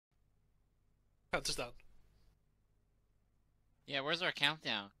Count us down. Yeah, where's our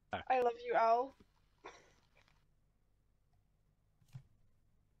countdown? I love you, Owl.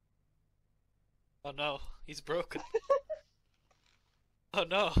 Oh no, he's broken. Oh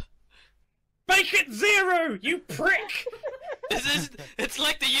no. Make it 0, you prick! It's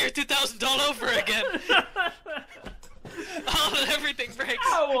like the year 2000 all over again. Oh, everything breaks.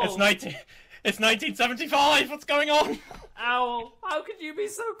 Owl! It's 1975, what's going on? Owl, how could you be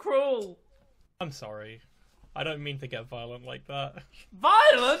so cruel? I'm sorry. I don't mean to get violent like that.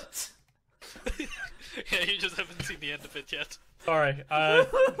 Violent? Yeah, you just haven't seen the end of it yet. Sorry,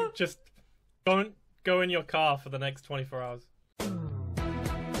 just go in your car for the next 24 hours.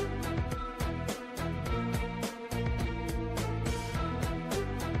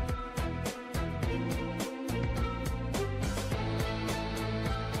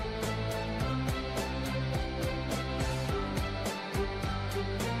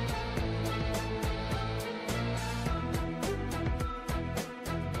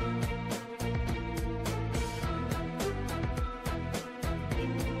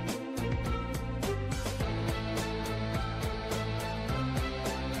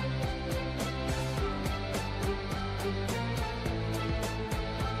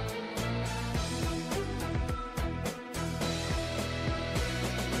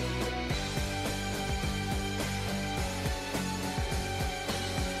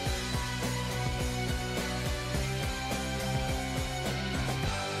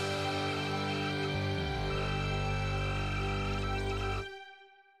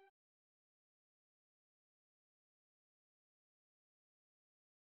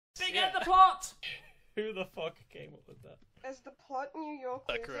 Begin the plot! Who the fuck came up with that? Is the plot New York?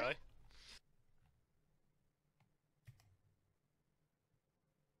 Sakurai.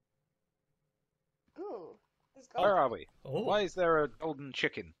 Ooh. Where are we? Oh. Why is there a golden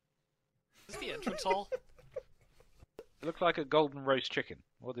chicken? Is this the entrance hall? It looks like a golden roast chicken.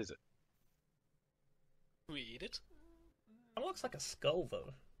 What is it? Do we eat it? That looks like a skull, though.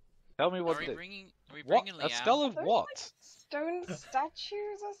 Tell me Are what we it is. bringing What? Liao? A skull of Those what? Like stone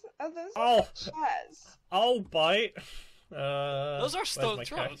statues? Are those Oh. like chairs? I'll bite. Those are where's stone my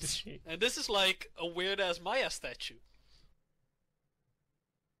character thrones. sheet? And this is like a weird ass Maya statue.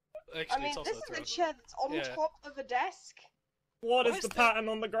 Actually, I mean, it's also this a is a throne. chair that's on Yeah. top of a desk. What Why is is the that- pattern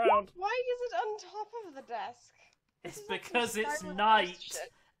on the ground? Why is it on top of the desk? It's This is like some because it's Skyward night, Quest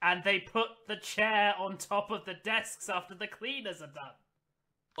shit. and they put the chair on top of the desks after the cleaners are done.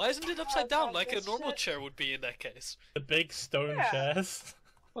 Why isn't it upside down God, like a this normal shit. chair would be in that case? The big stone Yeah. chairs.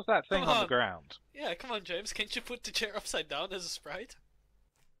 What's that thing Come on the on. ground? Yeah, come on, James. Can't you put the chair upside down as a sprite?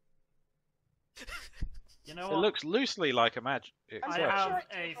 You know It what? looks loosely like a magic. I'm I sure have it's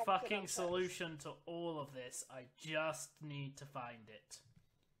a too fucking complicated. solution to all of this. I just need to find it.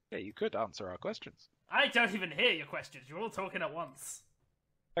 Yeah, you could answer our questions. I don't even hear your questions. You're all talking at once.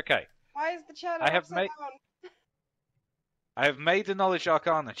 Okay, Why is the chair I have upside made- down? I have made a knowledge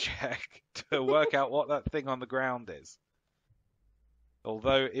arcana check to work out what that thing on the ground is.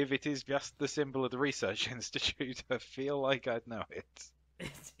 Although, if it is just the symbol of the research institute, I feel like I'd know it.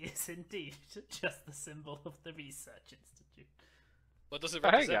 It is indeed just the symbol of the Research Institute. What does it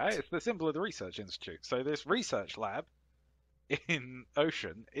But hey represent? guys, it's the symbol of the research institute. So this research lab in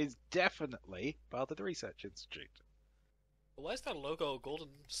Ocean is definitely part of the research institute. Why is that logo a golden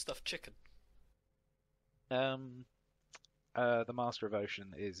stuffed chicken? The Master of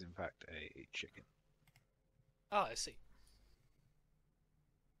Ocean is in fact a chicken. Ah, I see.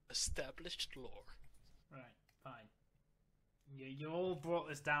 Established lore. Right, fine. You all brought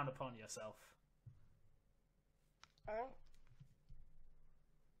this down upon yourself. Oh.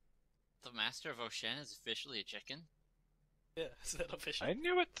 The Master of Oshen is officially a chicken? Yeah, is that official? I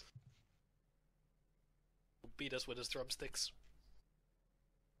knew it! He'll beat us with his drumsticks.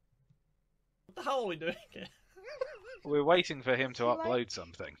 What the hell are we doing here? We're waiting for him to Like- upload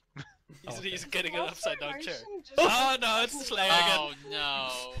something. He's getting an Also, upside down chair. Ocean just- Oh no, it's Slayer Oh again.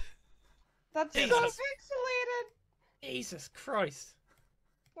 no. That's so Jesus. pixelated! Jesus Christ.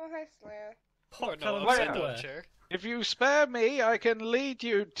 Oh, hi, Slayer. Or Hot no, colours upside down everywhere. chair. If you spare me, I can lead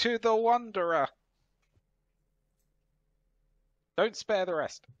you to the Wanderer. Don't spare the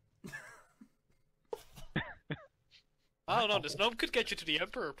rest. I don't know, this gnome could get you to the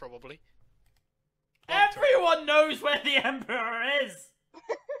Emperor, probably. Everyone knows where the Emperor is!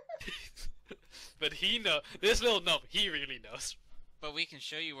 But he this little gnome, he really knows. But we can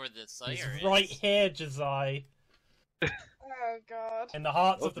show you where the He's Slayer is. right here, Josiah. Oh, God. In the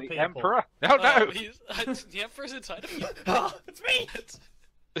hearts Oh, of the the people. Emperor? No, no! The Emperor's inside of you. Ah, it's me!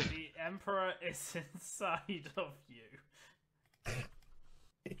 The Emperor is inside of you.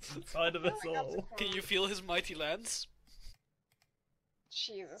 inside of us Oh my God, all. Can you feel his mighty lance?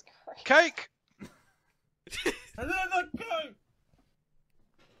 Jesus Christ. Cake!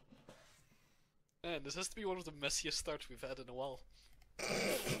 Man, this has to be one of the messiest starts we've had in a while.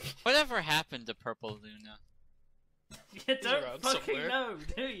 Whatever happened to Purple Luna? You don't around fucking somewhere. know,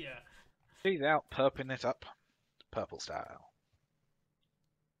 do you? She's out perping it up. Purple style.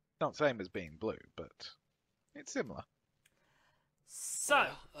 Not the same as being blue, but it's similar. So,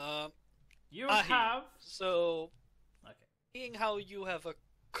 Yeah, you Aahi, have... So, Okay. seeing how you have a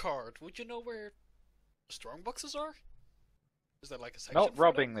card, would you know where strong boxes are? Is there like a section? Not for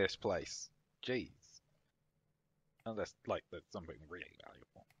robbing them? this place. Jeez. Unless, like, there's something really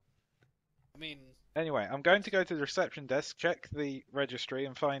valuable. I mean, Anyway, I'm going to go to the reception desk, check the registry,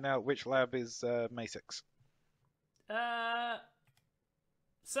 and find out which lab is Masix.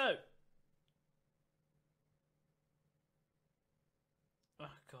 So... Oh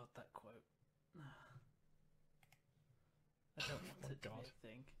god, that quote. I don't want it to be a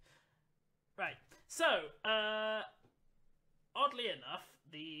thing. Right, so, oddly enough,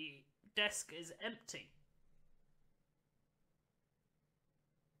 the desk is empty.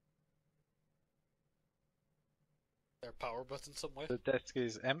 there a power button somewhere. The desk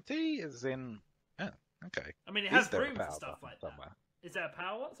is empty, as in... Oh, okay. I mean, it Is has there a room for power stuff button like that. somewhere? Is there a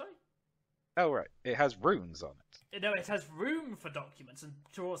power what, sorry? Oh, right. It has runes on it. No, it has room for documents and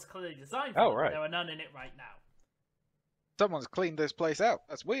drawers clearly designed for Oh, them. right. There are none in it right now. Someone's cleaned this place out.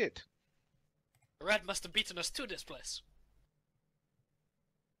 That's weird. The rat must have beaten us to this place.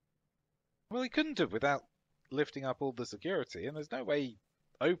 Well, he couldn't have without lifting up all the security, and there's no way he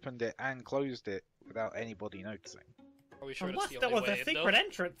opened it and closed it without anybody noticing. Are we sure Unless that's the there only was way a in, secret though?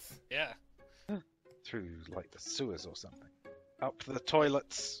 entrance. Yeah. Through, like, the sewers or something. Up the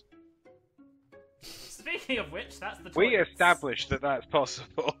toilets. Speaking of which, that's the We toilets. established that that's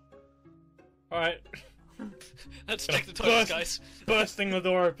possible. Alright, Let's check the toilets, guys. bursting the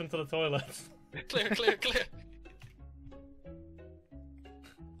door open to the toilet. Clear, clear, clear.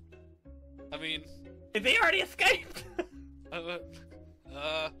 I mean, Is he already escaped?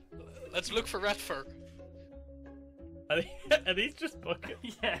 let's look for rat fur. Are these just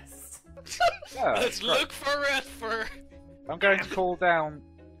buckets? Yes. Yeah, Let's right. look for rat fur. I'm going to call down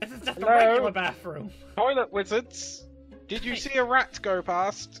This is just Hello? a regular bathroom. toilet wizards. Did you see a rat go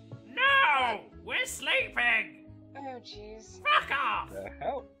past? No! We're sleeping! Oh, jeez. Fuck off! The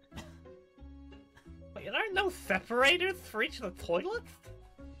hell? Wait, there are no separators for each of the toilets?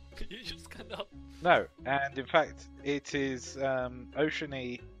 You just kind of. No, and in fact, it is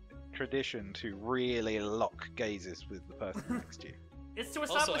Ocean-y tradition to really lock gazes with the person next to you. It's to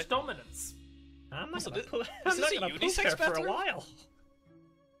Also, establish I- dominance. I'm not Also, gonna this- put. is I'm this not a gonna poop unisex there for a bathroom? while.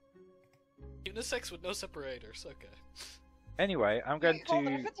 Unisex with no separators, okay. Anyway, I'm going Wait, hold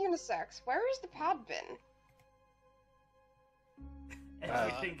on, to. if it's unisex, where has the pad been?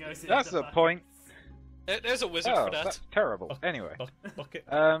 Everything goes in That's the the point. There's a wizard Oh, for that. that's terrible. Anyway, Bucket.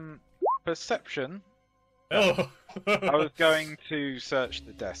 perception. Oh. I was going to search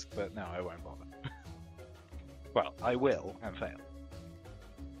the desk, but no, I won't bother. Well, I will and fail.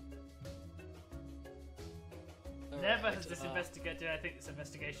 Never Alright, has this investigated. I think this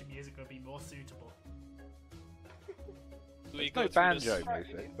investigation music would be more suitable. do we It's go no through banjo this-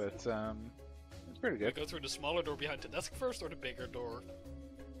 music, but it's pretty Do we good. go through the smaller door behind the desk first, or the bigger door?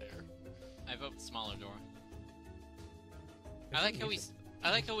 There. I vote the smaller door. I like how we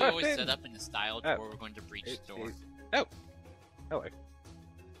Oh, always Finn. set up in the style Oh. door we're going to breach It the door. is- Oh, hello.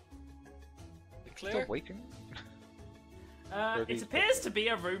 Clear? Still waiting. It appears to be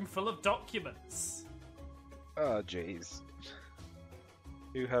a room full of documents. Oh, jeez.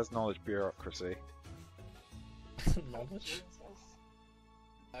 Who has knowledge bureaucracy? Knowledge. Jesus.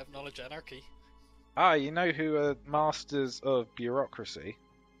 I have knowledge anarchy. Ah, you know who are masters of bureaucracy?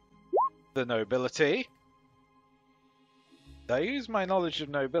 The nobility. I use my knowledge of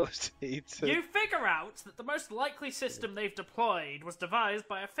nobility to... You figure out that the most likely system they've deployed was devised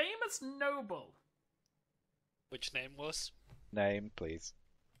by a famous noble. Which name was? Name, please.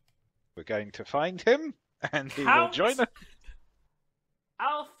 We're going to find him, and he will Count join us.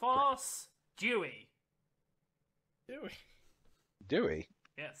 Alphonse Dewey. Dewey?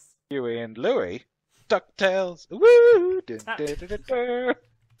 Yes. Dewey and Louie? DuckTales! Woo! Dun, dun, dun, dun, dun.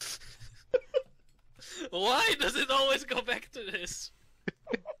 Why does it always go back to this?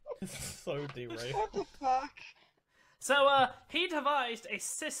 So derailed. What the fuck? So, he devised a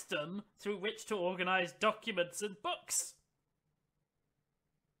system through which to organize documents and books.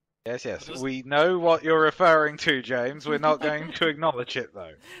 Yes, yes. What does- We know what you're referring to, James. We're not going to acknowledge it,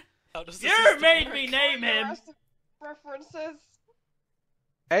 though. How does the You system made work? me name The him! rest of references.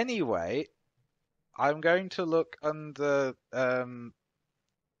 Anyway, I'm going to look under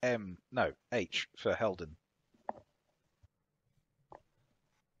H for Helden.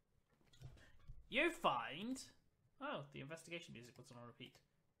 You find... Oh, the investigation music was on repeat.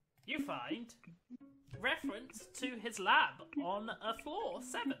 You find reference to his lab on floor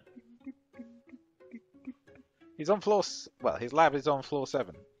 7. He's on floor... Well, his lab is on floor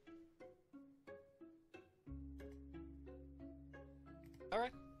 7.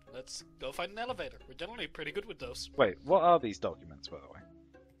 Alright, let's go find an elevator. We're generally pretty good with those. Wait, what are these documents, by the way?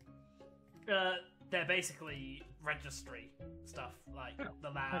 They're basically registry stuff, like Oh, the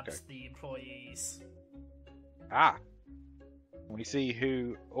labs, okay. the employees. Ah! We see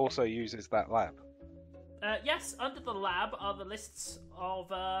who also uses that lab. Yes, under the lab are the lists of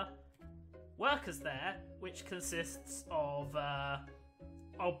workers there, which consists of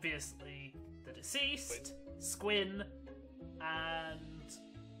obviously the deceased, Squin, and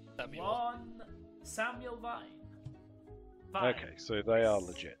Samuel. one Samuel Vine. Okay, so they are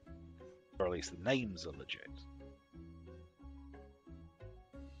legit. Or at least the names are legit.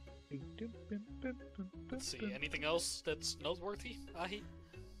 Let's see, anything else that's noteworthy, Aahi?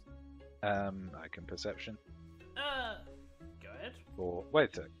 I can perception. Go ahead. Or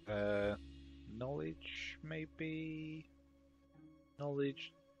wait a sec. Knowledge, maybe.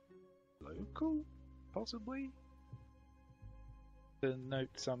 Knowledge, local, possibly. To note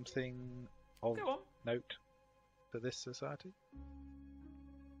something of Go on. note for this society.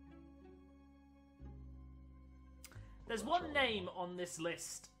 There's one name on this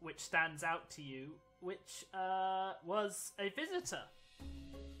list which stands out to you, which was a visitor.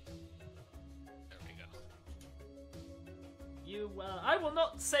 There we go. You, I will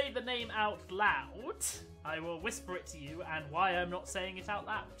not say the name out loud. I will whisper it to you, and why I'm not saying it out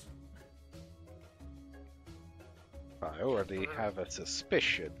loud. I already have a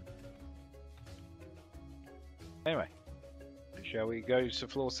suspicion. Anyway, shall we go to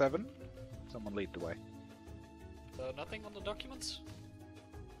floor 7? Someone lead the way. Nothing on the documents?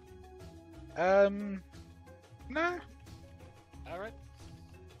 No. Alright.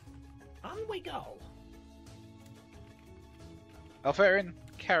 On we go. Alferin,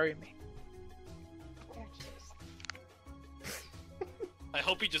 carry me. Oh, jeez. I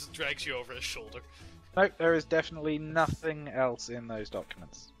hope he just drags you over his shoulder. Nope, there is definitely nothing else in those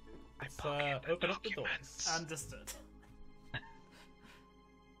documents. Let's open up the door. Understood.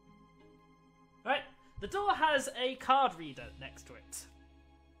 Right, the door has a card reader next to it.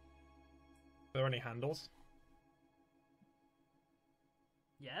 Are there any handles?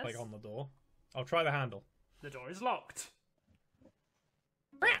 Yes. Like on the door? I'll try the handle. The door is locked.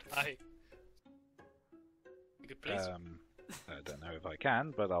 Aahi. You could please? I don't know if I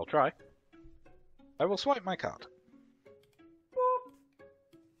can, but I'll try. I will swipe my card.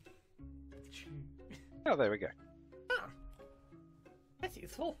 Oh, there we go. That's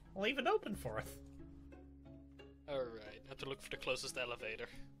useful. I'll leave it open for us. Alright, have to look for the closest elevator.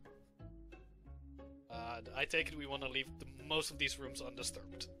 I take it we want to leave most of these rooms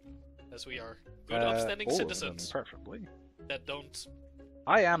undisturbed. As we are good, upstanding all of them, citizens preferably. that don't...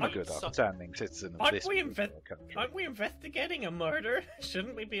 I am a Aren't good, some- upstanding citizen of Aren't this we beautiful country. Aren't we investigating a murder?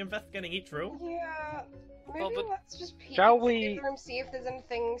 Shouldn't we be investigating each room? Yeah, maybe Well, but- let's just peek Shall into we- the room, see if there's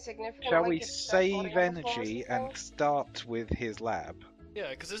anything significant. Shall like we if there's save body on the floor or energy something. and start with his lab? Yeah,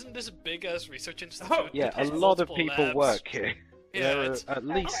 because isn't this a big-ass research institute? Oh, Yeah, with a Yes. lot of multiple people labs? work here. Yeah, There are it's- at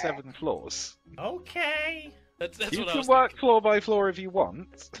least Okay. 7 floors. Okay. That's You what I can was work thinking. floor by floor if you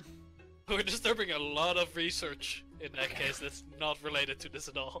want. We're disturbing a lot of research in that case that's not related to this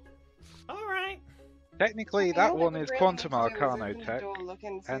at all. Alright. Technically, You that know what one we is really quantum need to do is arcano open the tech, door, look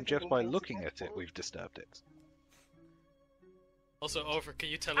and see and if just there's by anything looking at it, significant. we've disturbed it. Also, Over, can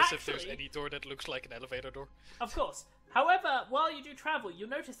you tell us if there's Actually- any door that looks like an elevator door? Of course. However, while you do travel, you'll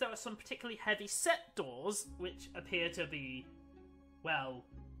notice there are some particularly heavy set doors, which appear to be, well,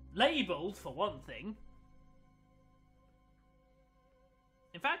 labelled for one thing.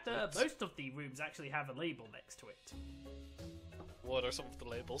 In fact, most of the rooms actually have a label next to it. What are some of the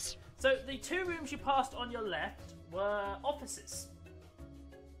labels? So the 2 rooms you passed on your left were offices.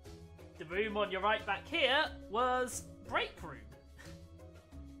 The room on your right back here was break room.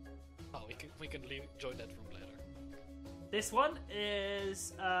 Oh, we can join that room later. This one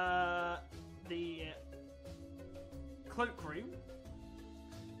is the cloakroom.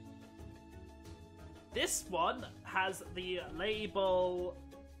 This one has the label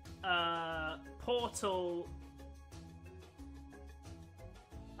portal.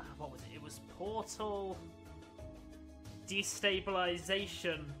 What was it? It was portal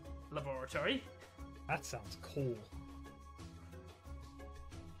destabilization laboratory. That sounds cool.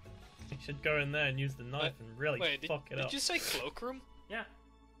 should go in there and use the knife and really Wait, fuck it did up. you say cloakroom? Yeah.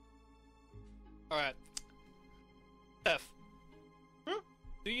 Alright. Seth.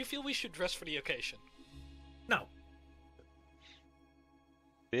 Do you feel we should dress for the occasion? No.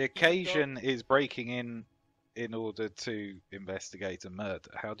 The occasion is breaking in order to investigate a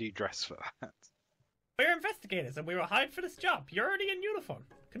murder. How do you dress for that? We're investigators and we were hired for this job. You're already in uniform.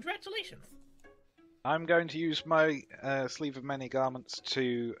 Congratulations. I'm going to use my sleeve of many garments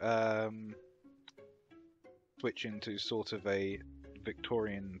to switch into sort of a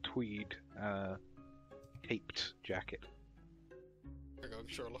Victorian tweed caped jacket. We're going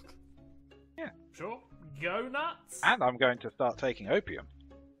Sherlock. Sure. Go nuts. And I'm going to start taking opium.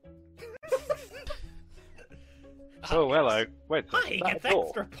 Oh, hello. Wait, He that's gets a door.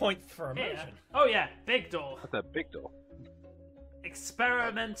 extra points for Here. immersion. Oh yeah, big door. That's a big door.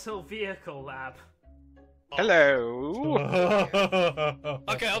 Experimental vehicle lab. Hello.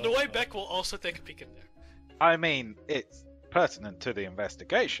 Okay, on the way back we'll also take a peek in there. I mean, it's pertinent to the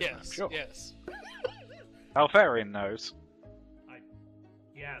investigation, I'm Yes, sure. yes. Alfarian knows.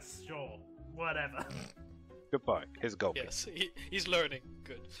 Yes, sure. Whatever. Goodbye. Here's a gold piece. Yes, he's learning.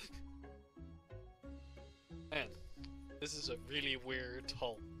 Good. Man, this is a really weird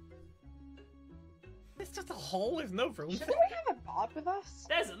hall. It's just a hole. There's no room. Shouldn't we have a bard with us?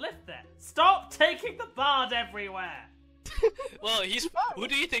 There's a lift there. Stop taking the bard everywhere. Well, who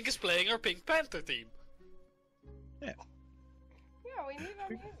do you think is playing our Pink Panther team? Yeah, we need our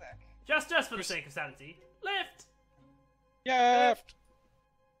music. Just for the sake of sanity. Lift. Yeah.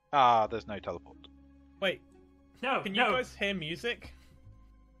 Ah, there's no teleport. Wait, No. can you guys hear music?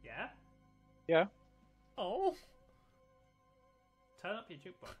 Yeah. Yeah. Oh, Turn up your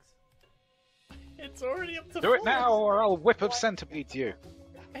jukebox. it's already up to Do it full. now, or I'll whip of centipede you.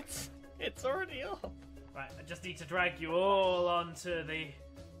 It's already up. Right. I just need to drag you all onto the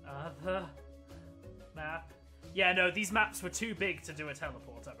other map. Yeah. No, these maps were too big to do a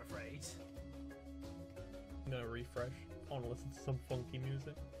teleport. I'm afraid. I'm gonna refresh. I want to listen to some funky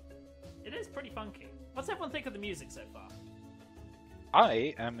music. It is pretty funky. What's everyone think of the music so far?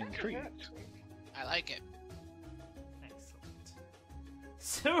 I am intrigued. I like it. Excellent.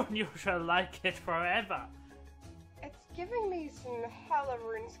 Soon you shall like it forever. It's giving me some hella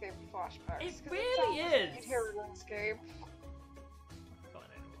RuneScape flashbacks. It 'cause really sounds like is. you'd hear RuneScape. Got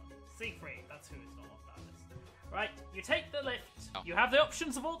anyone? Siegfried, that's who is not on that list. Right, you take the lift. Oh. You have the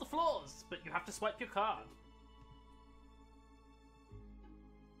options of all the floors, but you have to swipe your card.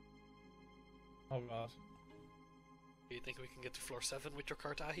 Oh god. Do you think we can get to floor 7 with your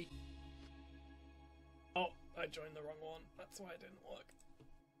card, Aahi? Oh, I joined the wrong one. That's why it didn't work.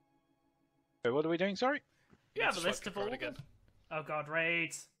 Wait, what are we doing, sorry? You have a Swipe list your of all card of them. again. Oh god,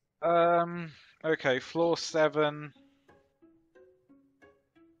 raids. Okay, floor 7.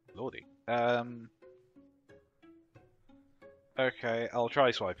 Lordy. Okay, I'll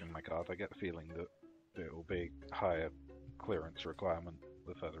try swiping my card. I get the feeling that it will be higher clearance requirement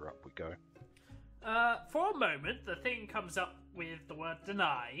the further up we go. For a moment, the thing comes up with the word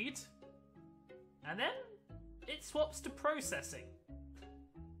denied, and then it swaps to processing.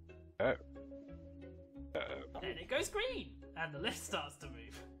 Oh. Then it goes green, and the lift starts to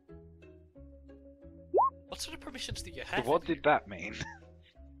move. What sort of permissions do you So have? what in did that mean? here?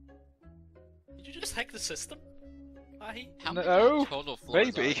 Did you just hack the system, Aahi? How No, many total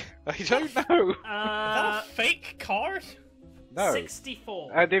floors Maybe. are I don't know. Is that a fake card? No.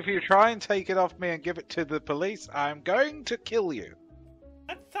 64. And if you try and take it off me and give it to the police, I'm going to kill you.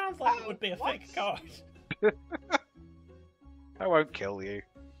 That sounds like it would be a what? fake card. I won't kill you.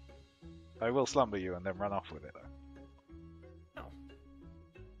 I will slumber you and then run off with it, though.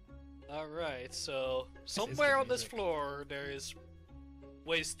 Alright, so is somewhere good on this music. floor there is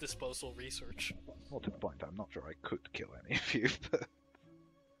waste disposal research. More to the point, I'm not sure I could kill any of you, but...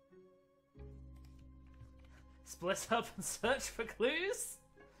 Split up and search for clues?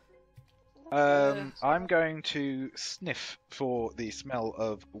 I'm going to sniff for the smell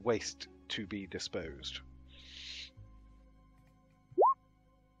of waste to be disposed.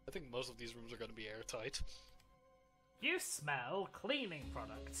 I think most of these rooms are going to be airtight. You smell cleaning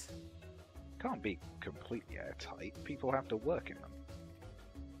product. Can't be completely airtight. People have to work in them.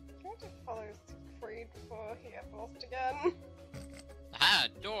 Trying to follow Siegfried before he gets lost again. Ah,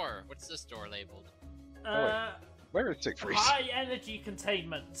 door. What's this door labeled? Where is Siegfried? High energy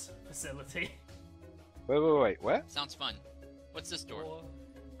containment facility. Wait, where? Sounds fun. What's this door?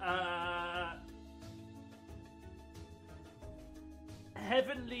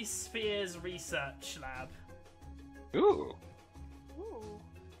 Heavenly Spheres Research Lab. Ooh. Ooh,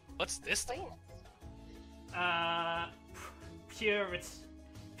 What's this thing? plants. Purity.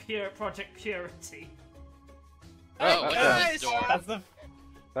 Project Purity. Oh, what's Hey, this door? That's the.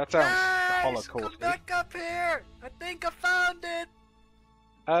 That sounds Guys, come holocausty. back up here! I think I found it!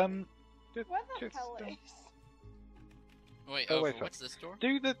 Just, Where the just, hell is? Wait, Oh, over. wait, What's this door?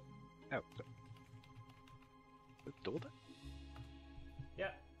 do the. Oh, the door there?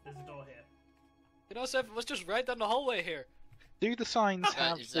 Yep, there's a door here. You know, Sef, it was just right down the hallway here. Do the signs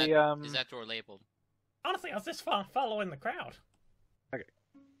have Is the that, is that door labeled? Honestly, I was just following the crowd.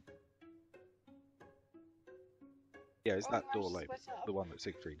 Yeah, is Oh, that I door just labeled? split up. The one that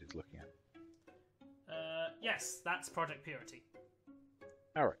Siegfried is looking at. Yes, that's Project Purity.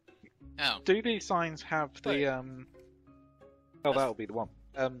 Alright. Oh. Do these signs have the Wait. Oh, that'll be the one.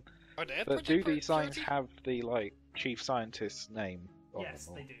 Are they at But Project do these signs Purity? have the like chief scientist's name on Yes,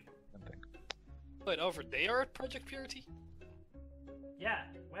 them? they do. And things? Wait, over there at Project Purity? Yeah,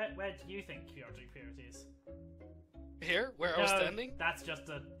 where do you think Project Purity is? Here, where I was standing? That's just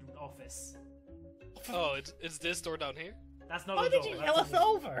an office. Oh, it's this door down here? That's not Why a door. did you that's yell a us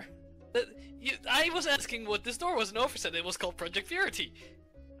wall. over? I was asking what this door was, and Over said it was called Project Purity.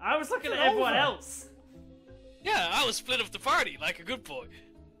 I was looking at It's everyone over. else. Yeah, I was split of the party, like a good boy.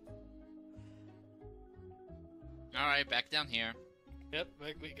 Alright, back down here. Yep,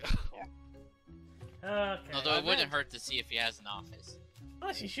 back we go. Okay. Although it wouldn't hurt to see if he has an office.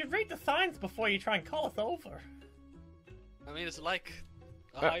 Honestly, you should read the signs before you try and call us over. I mean, it's like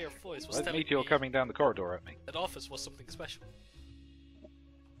a Ah, higher voice was That telling meteor me coming down the corridor at me. that office was something special.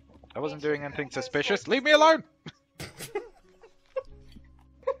 I wasn't doing anything suspicious. Leave me alone!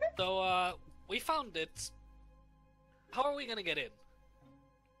 So, we found it. How are we gonna get in?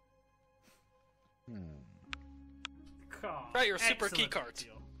 God, Try your super excellent keycard.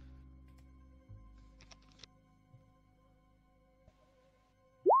 deal.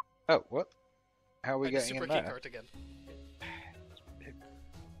 Oh, what? How are we Try the getting super in there? keycard again.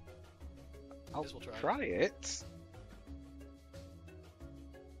 I'll Guess we'll try it. try it.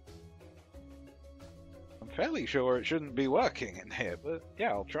 I'm fairly sure it shouldn't be working in here, but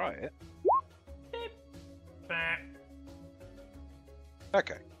yeah, I'll try it. Bah.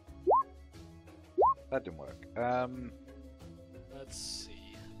 Okay. That didn't work. Let's see.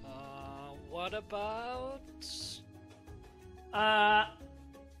 What about... I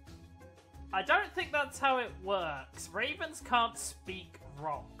don't think that's how it works. Ravens can't speak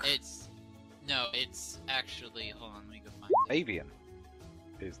rock. No, it's actually. Hold on, let me go find it. Avian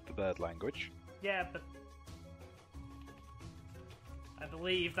is the bird language. Yeah, but I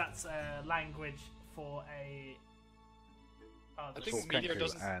believe that's a language for a. I For think Meteor Kenku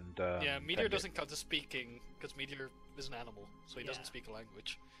doesn't... and yeah, Meteor Pendant. doesn't count as speaking, because Meteor is an animal, so he doesn't Yeah. speak a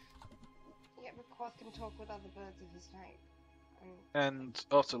language. Yeah, but Quath can talk with other birds of his type. And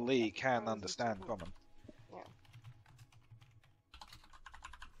Otter Lee can understand common.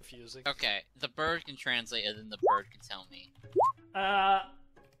 Confusing. Okay, the bird can translate and then the bird can tell me.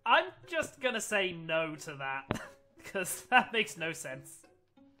 I'm just gonna say no to that because that makes no sense.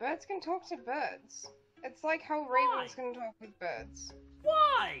 Birds can talk to birds. It's like how ravens can talk with birds.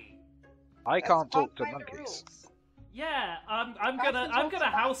 Why? I That's can't talk part to by the monkeys. rules. Yeah, I'm Cats gonna can I'm talk gonna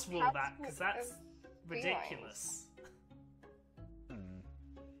to house cats, rule cats that can- because that's as ridiculous.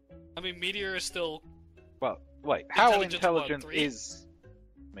 I mean, Meteor is still... Well, wait, how Intelligence intelligent what, 3? is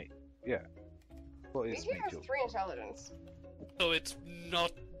me? Yeah. What is Meteor has Meteor? 3 intelligence. So it's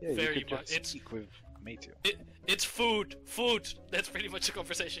not Yeah, very you could much... just It's speak with Meteor. it's food! Food! That's pretty much the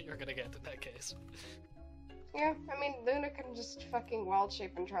conversation you're gonna get in that case. Yeah, I mean, Luna can just fucking wild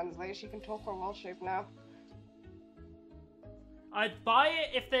shape and translate. She can talk her wild shape now. I'd buy it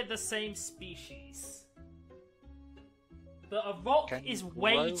if they're the same species. But a rock Can is you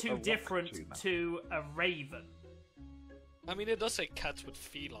way grow a too rock different tumor? to a raven. I mean, it does say cats with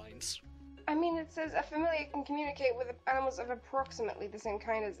felines. I mean, it says a familiar can communicate with animals of approximately the same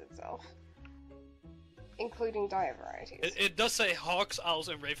kind as itself, including dire varieties. It does say hawks, owls,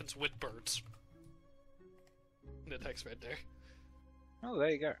 and ravens with birds. In the text right there. Oh, there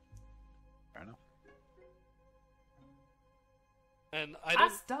you go. Fair enough. And I don't...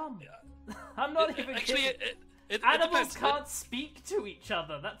 That's dumb. I'm not even Actually, kidding. it Animals depends. can't speak to each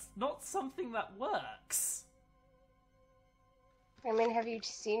other. That's not something that works. I mean, have you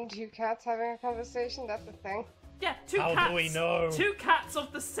seen 2 cats having a conversation? That's the thing. Yeah, two How cats. do we know? Two cats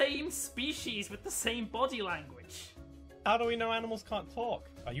of the same species with the same body language. How do we know animals can't talk?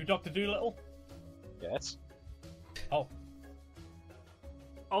 Are you Dr. Doolittle? Yes. Oh,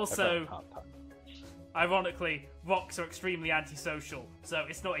 I've Also, got a hard time. ironically, rocks are extremely antisocial, so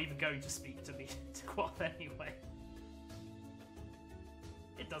it's not even going to speak to me to Quath anyway.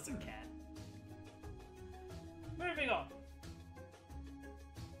 It doesn't care. Moving on.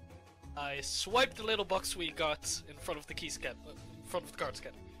 I swipe the little box we got in front of the key scan, in front of the card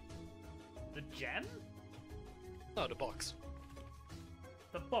scan. The gem? No, the box.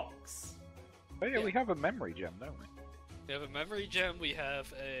 The box. Oh yeah, Yeah. we have a memory gem, don't we? We have a memory gem. We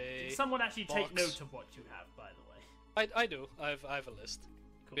have a. Did someone actually take box. note of what you have, by the way? I do. I have a list.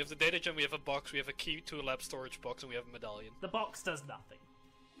 Cool. We have the data gem. We have a box. We have a key to a lab storage box, and we have a medallion. The box does nothing.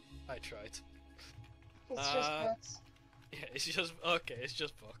 I tried. It's just books. Yeah, it's just okay. It's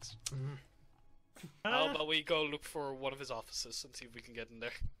just box. Uh, How about we go look for one of his offices and see if we can get in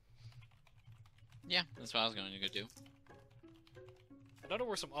there? Yeah, that's what I was going to go do. I know there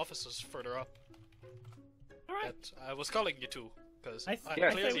were some offices further up. Alright. That I was calling you to because I I Yeah,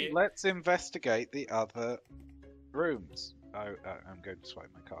 Yes, clearly. let's investigate the other rooms. I'm going to swipe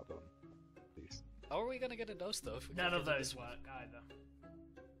my card on, please. How are we gonna get in those though? If we None can't of get in those this one? work either.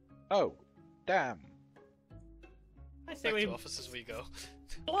 Oh, damn. I say Back we to offices we go.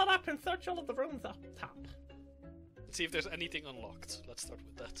 blood up and search all of the rooms up top. Let's see if there's anything unlocked. Let's start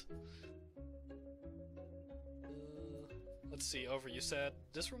with that. Let's see. Over. You said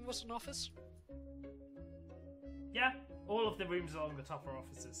this room was an office. Yeah, all of the rooms along the top are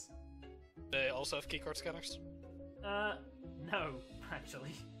offices. They also have keycard scanners. No,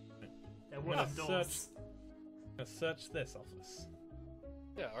 actually. They're I'm wooden gonna doors. Let's search this office.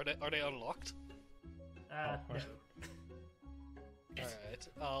 Yeah. Are they unlocked? Oh, No. right. All right.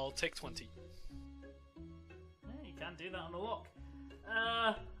 I'll take 20. Yeah, you can't do that on a lock.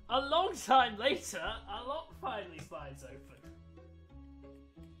 A long time later, a lock finally slides open.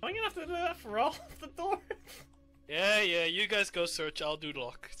 Am I gonna have to do that for all of the doors? Yeah. You guys go search. I'll do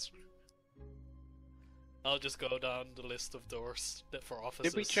locks. I'll just go down the list of doors for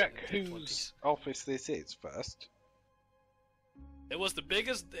offices. Did we check and take whose 20s. office this is first? It was the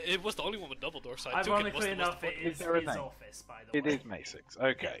biggest. It was the only one with double doors. So I took it. Ironically Was the most enough, it important. is there a his name? office, by the It way. is Masix.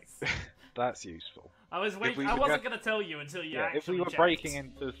 Okay, Yes. that's useful. I was If waiting. we I were wasn't just- going to tell you until you Yeah, actually if we were checked. breaking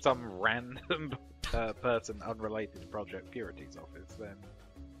into some random person unrelated to Project Purity's office, then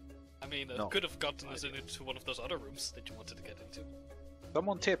I mean, it No. could have gotten us into one of those other rooms that you wanted to get into.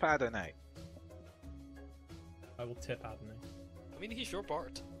 someone tip Adonai. I will tip Adney. I mean, he's your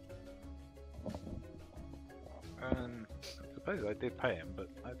Bart. I suppose I did pay him, but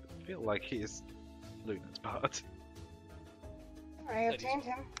I feel like he is Luna's part. I obtained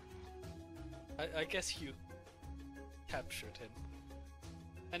him. I guess you captured him.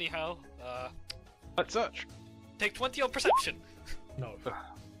 Anyhow, Let's search. take 20 on perception. No.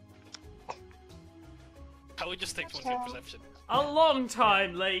 How would just take 20 on perception? A long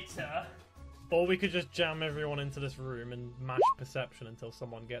time later. Or we could just jam everyone into this room and mash perception until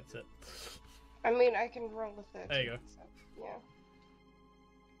someone gets it. I mean, I can roll with it. There you go. So, yeah.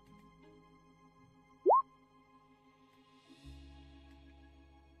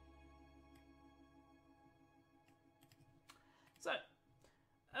 So,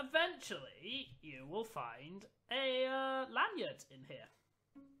 eventually, you will find a lanyard in here.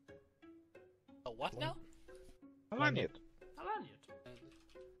 A what now? A lanyard. A lanyard.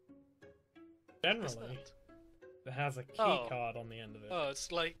 What's Generally, that? it has a key Oh. card on the end of it. Oh,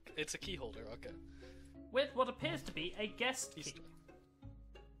 it's a key holder. Okay. With what appears to be a guest key. Easter.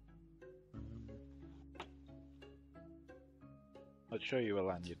 I'd show you a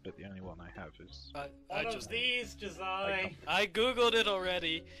lanyard, but the only one I have is. I One just of these, Josiah. I googled it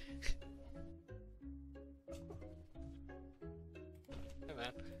already. Hey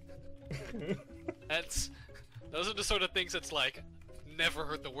man, those are the sort of things that's like never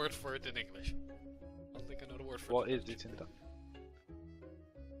heard the word for it in English. I don't think I know the word for What it. is it in Dutch?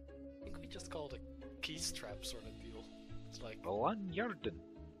 I think we just called it a key strap sort of deal. It's like A lanyarden.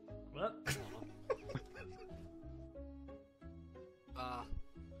 What?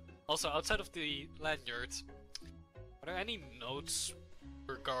 Also, outside of the lanyard, are there any notes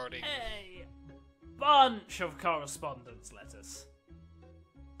regarding? A bunch of correspondence letters.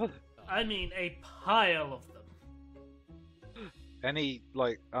 What? I mean, a pile of them. Any,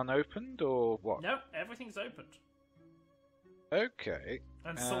 like, unopened or what? No, everything's opened Okay.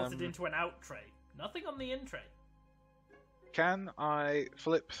 and sorted Um, into an out tray. Nothing on the in tray. Can I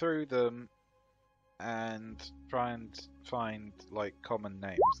flip through them and try and find, like, common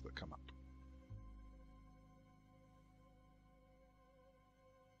names that come up?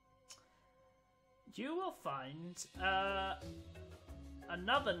 You will find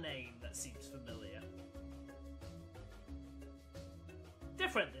another name that seems familiar.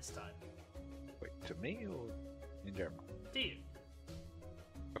 Different this time. Wait, to me or in general? Do you?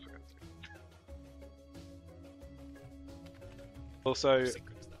 I forgot to. Also,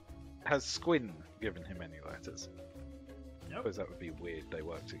 Secrets, though. has Squin given him any letters? Nope. Because that would be weird. They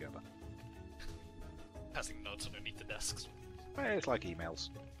work together. Passing notes underneath the desks. Well, it's like emails.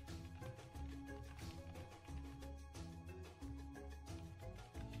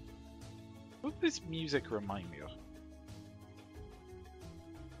 What does this music remind me of?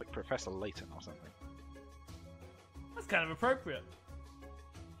 Like Professor Layton or something. That's kind of appropriate.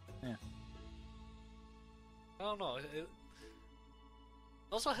 Yeah. I don't know. It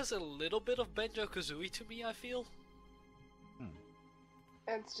also has a little bit of Banjo-Kazooie to me, I feel.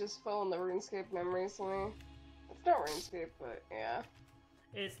 It's just full in the RuneScape memories to me. It's not RuneScape, but yeah.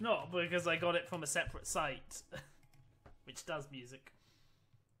 It's not, because I got it from a separate site, which does music.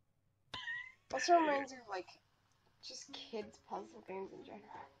 Also reminds you of, like, just kids' puzzle games in general.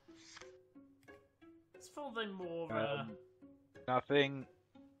 It's full of more,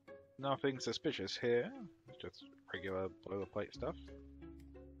 Nothing suspicious here. Just regular boilerplate stuff.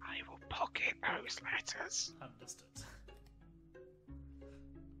 I will pocket those letters. Understood.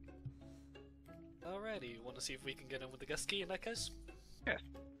 Alrighty, want to see if we can get in with the guest key in that case? Yes.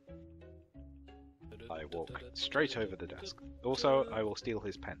 I walk straight over the desk. Also, I will steal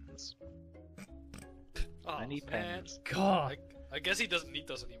his pens. Oh, I need man. pens. God, I guess he doesn't need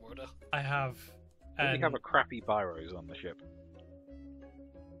those anymore, though. I have. We have a crappy biros on the ship.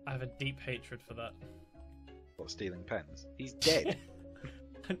 I have a deep hatred for that. For stealing pens. He's dead.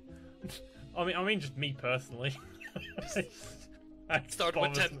 I mean, just me personally. I Start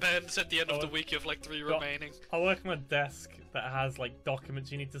with 10 obviously- pens, at the end of the week you have like 3 remaining. I work on a desk that has like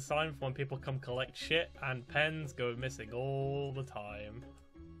documents you need to sign for when people come collect shit, and pens go missing all the time.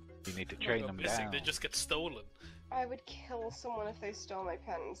 You need to They chain go them missing, down. they just get stolen. I would kill someone if they stole my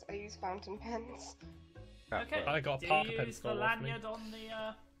pens. I use fountain pens. Okay. I got a Do Parker you pen use the stolen off me. lanyard on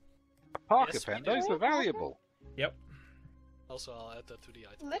the, Parker Yes, we pen, do. those are valuable. Yep. Also, I'll add that to the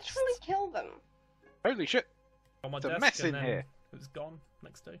item. Literally kill them. Holy shit. On my It's a desk, mess and in then here. It was gone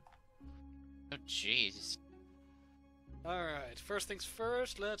next day. Oh, jeez. Alright, first things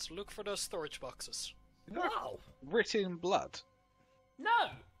first, let's look for those storage boxes. Wow. Written in blood. No,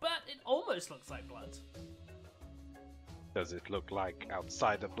 but it almost looks like blood. Does it look like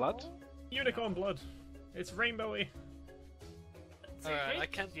outside of blood? Unicorn blood. It's rainbowy. Alright, Siegfried, I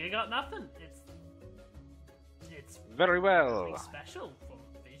can't- You got nothing. It's Very nothing well. special for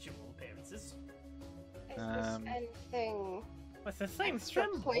visual appearances. Is Um, this anything It's the same extra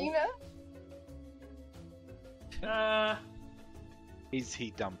symbol. cleaner? Is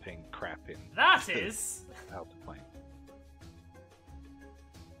he dumping crap in That is. out the plane?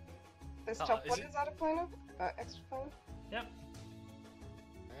 This Ah, top is one it- is out of planar? Extra planar? Yep.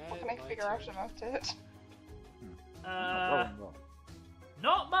 What can I Alright, figure my out turn. about it?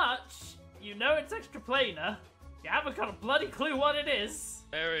 Not much. You know it's extraplanar. You haven't got a bloody clue what it is.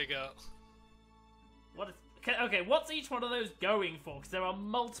 There we go. What is? Okay, what's each one of those going for? Because there are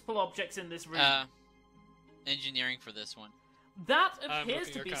multiple objects in this room. Engineering for this one. That I'm appears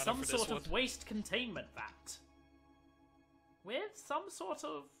looking to be Arcana some for this sort of one. waste containment vat. With some sort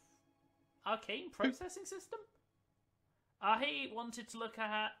of arcane processing system? Aahi wanted to look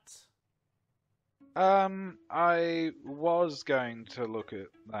at... I was going to look at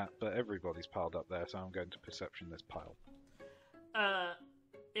that, but everybody's piled up there, so I'm going to perception this pile.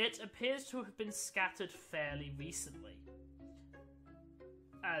 It appears to have been scattered fairly recently.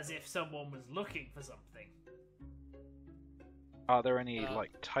 As if someone was looking for something. Are there any,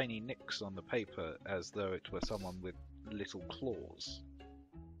 like, tiny nicks on the paper as though it were someone with little claws?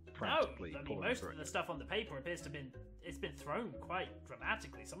 No, Frantically I mean, pulling most through of the it? stuff on the paper appears to have been... It's been thrown quite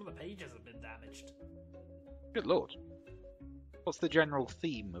dramatically. Some of the pages have been damaged. Good lord. What's the general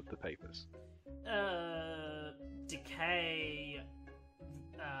theme of the papers? Decay,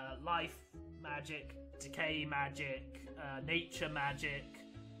 life magic, decay magic, nature magic.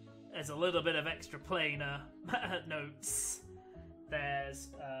 There's a little bit of extraplanar notes. There's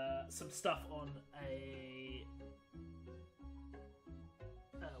some stuff on a...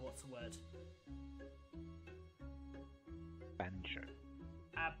 what's the word? Banjo.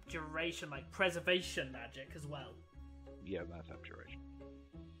 Abjuration, like preservation magic as well. Yeah, that's abjuration.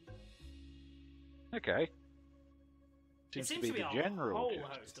 Okay. It seems to be the general a whole gist,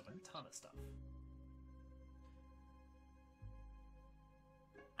 host of doesn't it? a ton of stuff.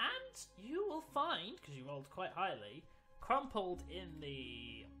 And you will find, because you rolled quite highly, crumpled in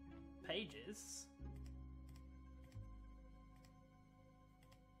the pages,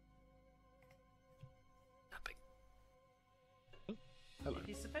 Nothing. Hello. a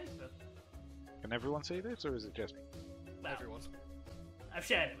piece of paper. Can everyone see this, or is it just me? Well, Everyone. I've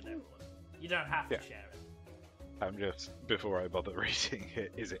shared it with everyone. You don't have to Yeah. share it. I'm just, before I bother reading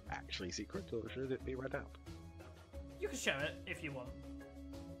it, is it actually secret, or should it be read out? You can show it if you want.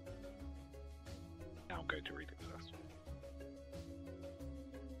 I'm going to read it first.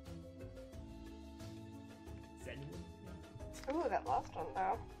 Is anyone? Ooh, that last one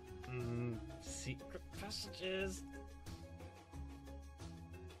though. Secret passages.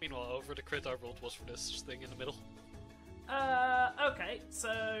 Meanwhile, over the crit I rolled was for this thing in the middle. Okay,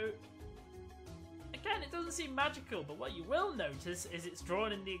 so... Again, it doesn't seem magical, but what you will notice is it's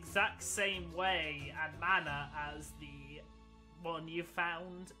drawn in the exact same way and manner as the one you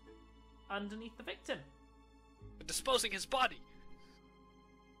found underneath the victim. Disposing his body!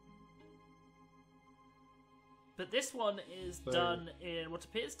 But this one is done in what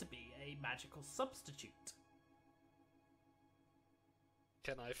appears to be a magical substitute.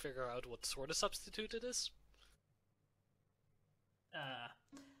 Can I figure out what sort of substitute it is?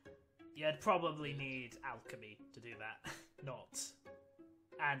 You'd probably need alchemy to do that. Not.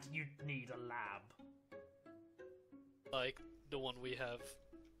 And you'd need a lab. Like the one we have.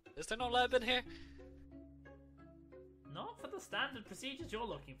 Is there no lab in here? Not for the standard procedures you're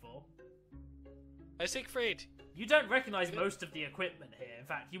looking for. Hey, Siegfried! You don't recognise most of the equipment here. In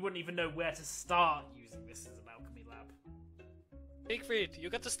fact, you wouldn't even know where to start using this as an alchemy lab. Siegfried, you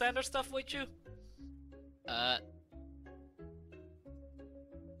got the standard stuff with you? I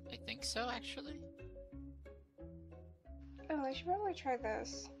think so, actually. Oh, I should probably try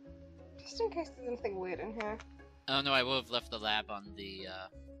this. Just in case there's anything weird in here. Oh no, I will have left the lab on the,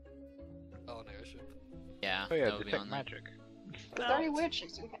 Oh, no, airship. Yeah, Oh yeah, that'll be detect on the- magic. Is there any weird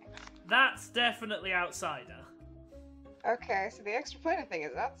shit in here? That's definitely outsider. Okay, so the extra planet thing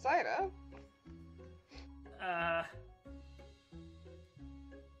is outsider.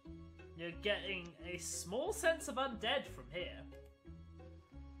 You're getting a small sense of undead from here.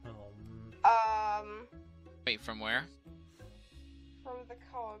 Wait, from where? From the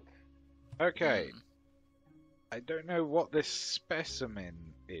cog. Okay. Hmm. I don't know what this specimen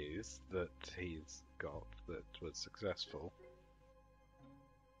is that he's got that was successful.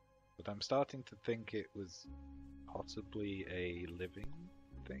 But I'm starting to think it was possibly a living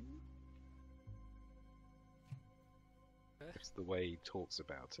thing. It's the way he talks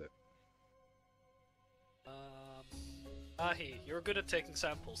about it. Aahi, you're good at taking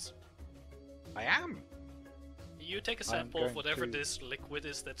samples. I am! You take a I'm sample of going whatever to- this liquid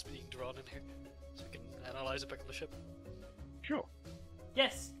is that's being drawn in here, so we can analyze it back on the ship. Sure.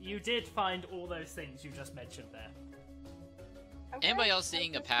 Yes, you did find all those things you just mentioned there. I'm Anybody going else to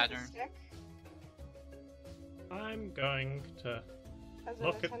seeing take a this with pattern? stick I'm going to as an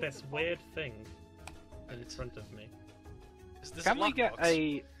look at attempt this to weird thing in front of me. Is this Can a we get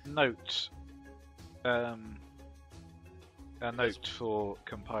lockbox? a note? A note for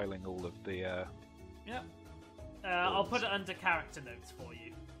compiling all of the. Yep. I'll put it under character notes for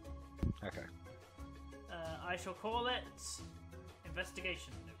you. Okay. I shall call it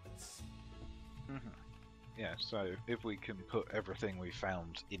investigation notes. Yeah. So if we can put everything we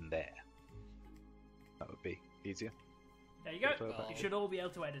found in there, that would be easier. There you go. Perfect. You should all be able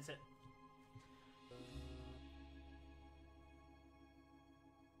to edit it.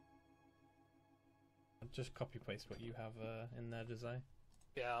 Just copy paste what you have in there, Jose.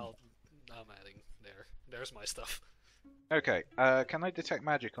 Yeah, I'm adding there. There's my stuff. Okay. Can I detect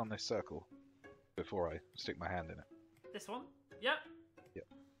magic on this circle before I stick my hand in it? This one? Yep. Yep.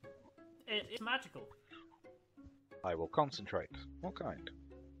 It is magical. I will concentrate. What kind?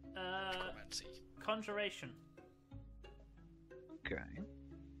 Necromancy. Conjuration. Okay.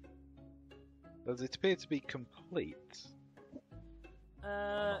 Does it appear to be complete?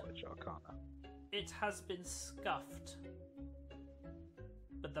 Knowledge Arcana. It has been scuffed.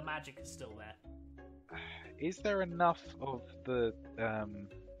 But the magic is still there. Is there enough of the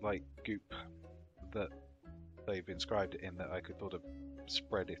like goop that they've inscribed it in that I could sort of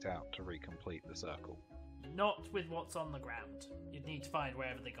spread it out to recomplete the circle? Not with what's on the ground. You'd need to find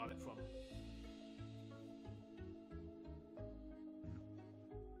wherever they got it from.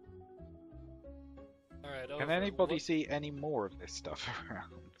 Alright, Can anybody see any more of this stuff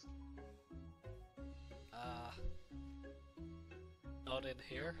around? Not in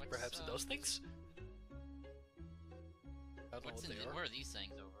here. What's, Perhaps in those things? I don't know What's what in they the, are. where are these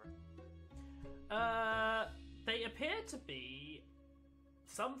things over? They appear to be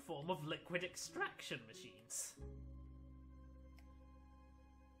some form of liquid extraction machines.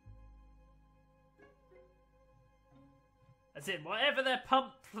 As in, whatever they're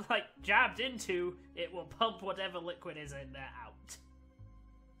jabbed into, it will pump whatever liquid is in there out.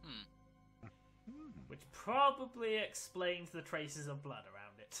 Which probably explains the traces of blood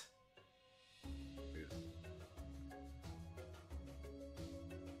around it.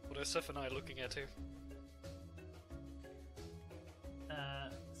 What are Sef and I looking at here?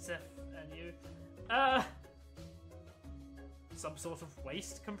 Sef and you. Some sort of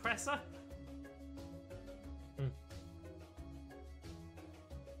waste compressor?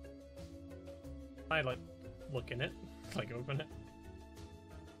 I like look in it, like open it.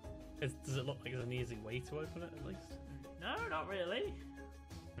 Does it look like there's an easy way to open it at least? No, not really.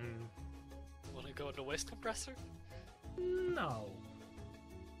 Want to go in the waste compressor? No.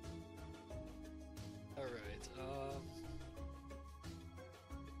 Alright,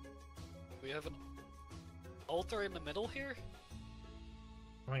 we have an altar in the middle here?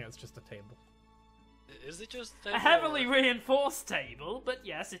 I think it's just a table. Is it just A heavily reinforced table, but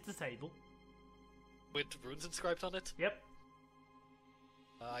yes, it's a table. with runes inscribed on it? Yep.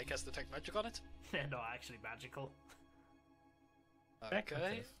 I guess detect magic on it? They're not actually magical. Okay.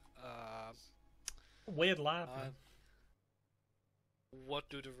 Decorative. Weird lab. What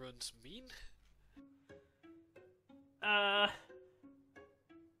do the runes mean?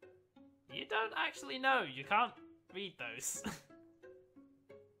 You don't actually know. You can't read those.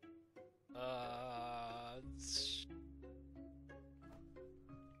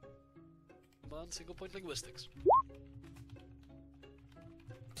 Come on, single point linguistics.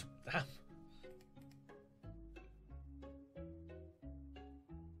 Damn.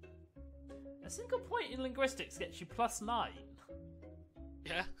 A single point in linguistics gets you +9.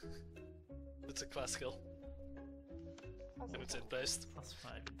 Yeah. It's a class skill. And it's in-based. +5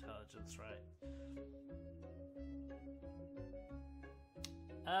 intelligence, right?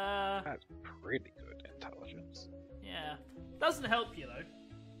 That's pretty good intelligence. Yeah. Doesn't help you though,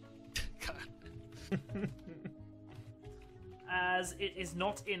 God. as it is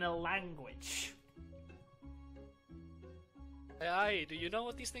not in a language. Hey, Aahi, do you know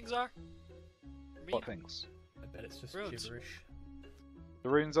what these things are? Me? What things? I bet it's just Runes. gibberish. The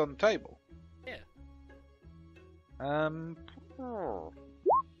runes on the table? Yeah.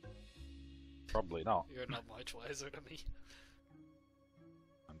 Probably not. You're not much wiser than me.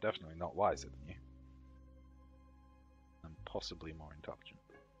 I'm definitely not wiser than you. I'm possibly more intelligent.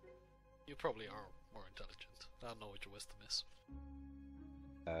 You probably are more intelligent. I don't know what your wisdom is.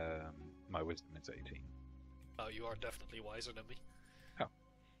 My wisdom is 18. Oh, you are definitely wiser than me.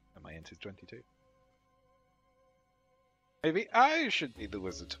 And my int is 22. Maybe I should be the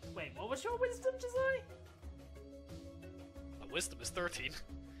wizard. Wait, what was your wisdom, Josiah? My wisdom is 13.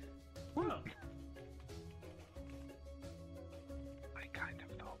 Oh. I kind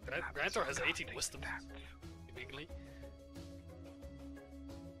of thought Grantor has 18 wisdom. Seemingly.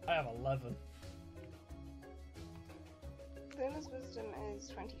 I have 11. Luna's wisdom is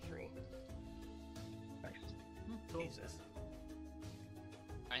 23. Nice. Cool. Jesus.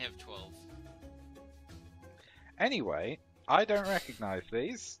 I have 12. Anyway, I don't recognize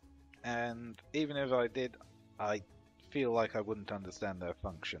these, and even if I did, I feel like I wouldn't understand their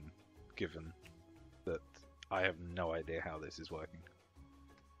function, given that I have no idea how this is working.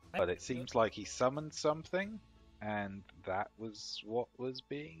 But it seems like he summoned something, and that was what was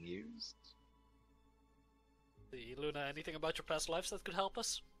being used. See, Luna, anything about your past lives that could help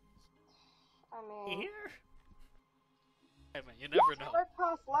us? I mean, Here? Hey man, you never know. my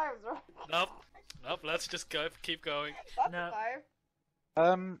past lives, right? Nope, let's just go, keep going. That's No. a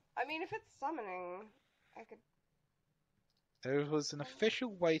 5. I mean, if it's summoning, I could There was an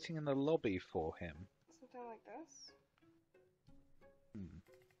official waiting in the lobby for him. something like this.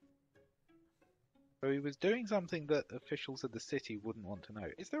 So he was doing something that officials of the city wouldn't want to know.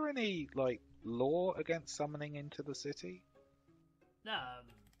 Is there any, like, law against summoning into the city?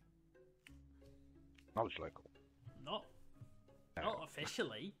 Knowledge local. Not No. not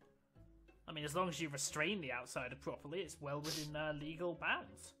officially. I mean, as long as you restrain the outsider properly, it's well within legal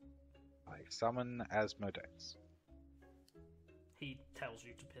bounds. I summon Asmodeus. He tells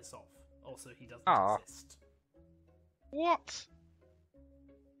you to piss off. Also, he doesn't Ah. exist. What?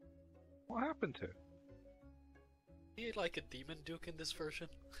 What happened to him? Is he like a demon duke in this version?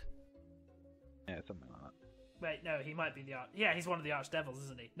 Yeah, something like that. Wait, no, he might be the Yeah, he's one of the archdevils,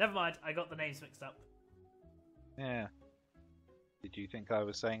 isn't he? Never mind, I got the names mixed up. Yeah. Did you think I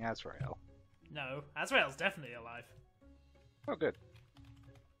was saying Azrael? No, Azrael's definitely alive. Oh, good.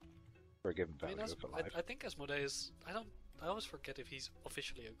 For a given I mean, value of alive. I think Asmodeus. I always forget if he's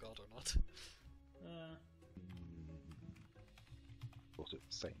officially a god or not. Sort of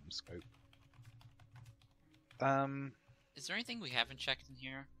same scope. Is there anything we haven't checked in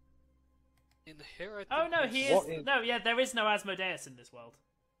here? In here, I think Oh no, he What is. is- No, yeah, there is no Asmodeus in this world.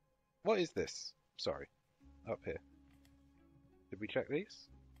 What is this? Sorry. Up here. Did we check these?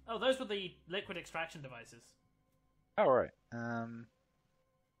 Oh, those were the liquid extraction devices. Oh, right. I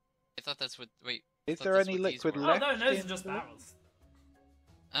thought that's what. Wait. Is thought there that's any what these liquid were. Oh left no, those in are just the- barrels.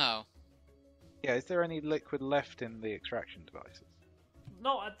 Oh. Yeah, is there any liquid left in the extraction devices?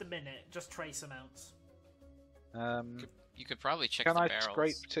 Not at the minute, just trace amounts. You could probably check Can the I barrels.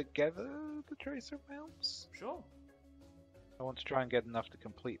 scrape together the trace amounts? Sure. I want to try and get enough to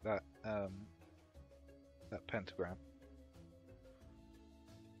complete that that pentagram.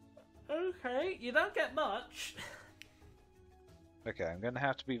 Okay, you don't get much. Okay, I'm going to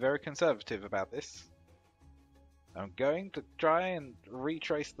have to be very conservative about this. I'm going to try and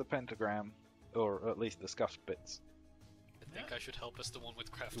retrace the pentagram, or at least the scuffed bits. I think I should help as the one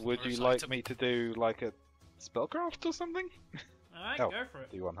with craft. Would you like me to do like a spellcraft or something? Alright, Oh. go for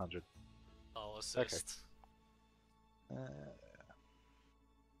it. D100. I'll assist.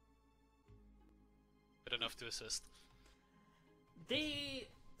 Good enough to assist. The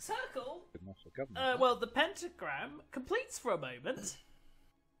circle, Good enough for government. well, the pentagram completes for a moment,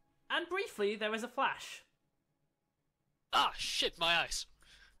 and briefly there is a flash. Ah, shit, my eyes.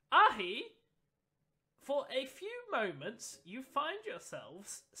 Aahi, for a few moments, you find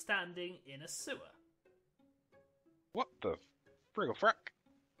yourselves standing in a sewer. What the friggle frack?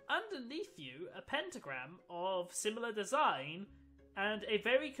 Underneath you, a pentagram of similar design and a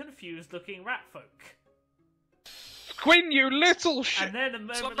very confused looking rat folk. Quinn, you little shit! And then a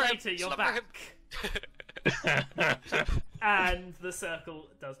moment Slumber him, later, you're slumber back. And the circle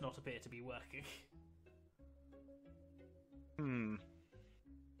does not appear to be working.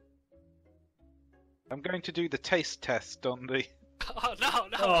 I'm going to do the taste test on the... Oh, no.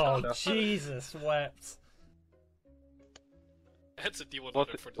 Oh, Jesus wept. It's a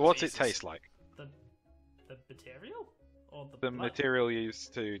D100 for What's it diseases. taste like? The material? Or the The blood? material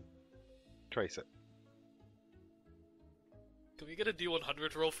used to trace it. Can we get a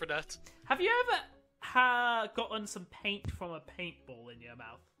D100 roll for that? Have you ever gotten some paint from a paintball in your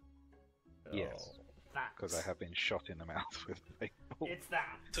mouth? Yes, That. because I have been shot in the mouth with a paintball. It's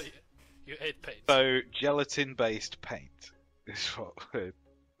that. So you ate paint. So, gelatin-based paint is what we're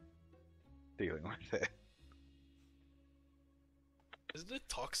dealing with here. Isn't it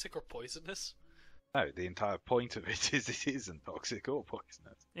toxic or poisonous? No, the entire point of it is it isn't toxic or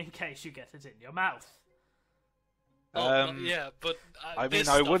poisonous. In case you get it in your mouth. Oh, yeah, but I mean, this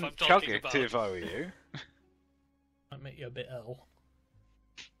I stuff wouldn't I'm chug talking it about. if I were you. Might make you a bit ill.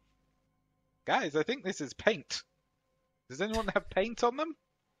 Guys, I think this is paint. Does anyone have paint on them?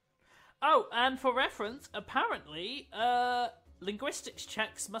 Oh, and for reference, apparently, linguistics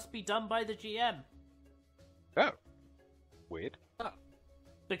checks must be done by the GM. Oh. Weird.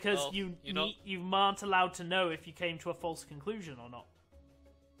 Because Well, you know- aren't allowed to know if you came to a false conclusion or not.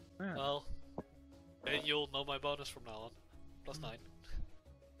 Yeah. Well, then you'll know my bonus from now on. +9.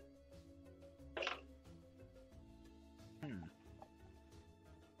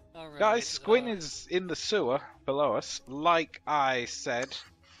 Alright, Guys, Squin is in the sewer below us, like I said.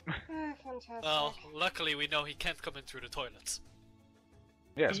 Ah, fantastic. Well, luckily we know he can't come in through the toilets.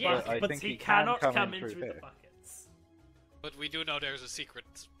 Yes, Yes, but I but think he he cannot can come in in through the here. buckets. But we do know there's a secret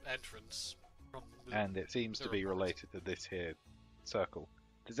entrance from the... And it seems to There be are parts. related to this here circle.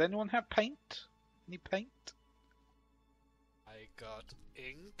 Does anyone have paint? Any paint? I got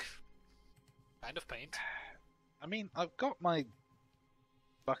ink. Kind of paint. I mean, I've got my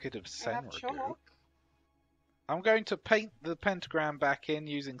bucket of I have Senra goo. chalk. I'm going to paint the pentagram back in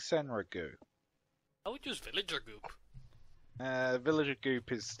using Senra goo. I would use villager goop. Villager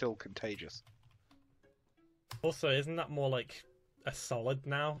goop is still contagious. Also, isn't that more like a solid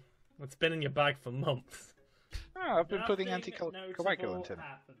now? It's been in your bag for months. Oh, I've been putting Nothing anticoagulant notable in it.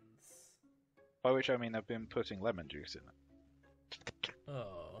 happens. By which I mean I've been putting lemon juice in it.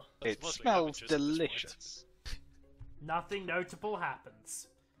 Oh. That's It mostly lemon smells juice at this point. delicious. Nothing notable happens.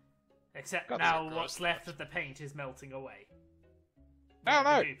 Except Got now some what's gross left stuff. of the paint is melting away. Oh,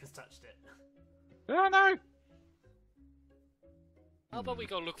 no. The goop has touched it. Oh no! How about we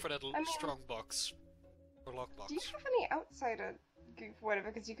go look for that I mean- strong box? Or lock box? Do you have any outsider goof or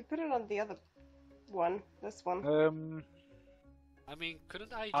whatever? Because you could put it on the other one. This one. I mean,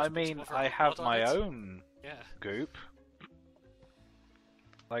 couldn't I just I put mean, some of her I own have blood on my it? own Yeah. goop.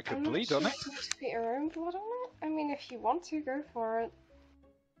 I could I'm not bleed sure on it. if you have to put your own blood on it. I mean, if you want to, go for it.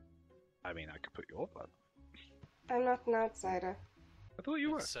 I mean, I could put your blood. I'm not an outsider. I thought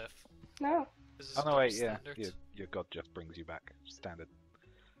you were. Seth. No. This is Oh no, double wait, yeah. standard. Your god just brings you back. Standard.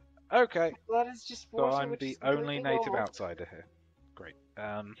 Okay, Blood is just so water, I'm which the is only completely native normal. outsider here. Great.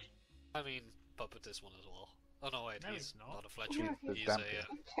 I mean, Puppet is one as well. Oh no, wait, No, he's he's not. not a Fletcher. No, he's He's damper.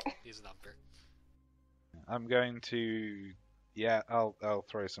 he's a damper. I'm going to... Yeah, I'll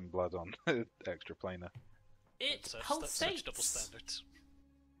throw some blood on extra planar. It Such pulsates. double standards.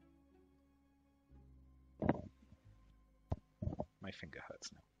 My my finger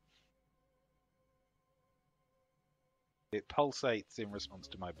hurts now. It pulsates in response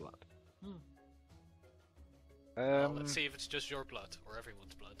to my blood. Well, let's see if it's just your blood or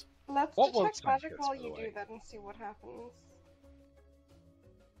everyone's blood. Let's What was detect magic Sanka's, while by the you way? do that and see what happens.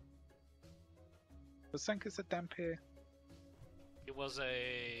 Was Senkus a Dampier? It was an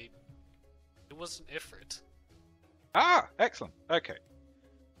Ifrit. Ah! Excellent. Okay.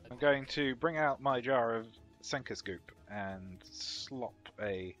 I'm going to bring out my jar of Senkus goop and slop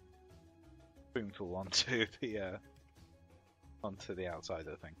a spoonful onto the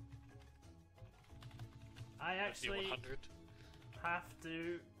outsider thing. I actually 100. have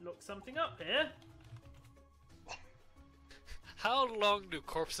to look something up here. How long do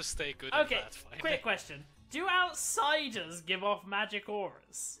corpses stay good Okay, in Pathfinder? quick question. Do outsiders give off magic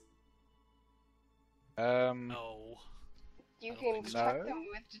auras? No. You I don't can think so. detect No. them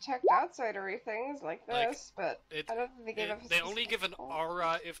with detect outsidery things like Like, this, but It, I don't think they give off a they only give an specific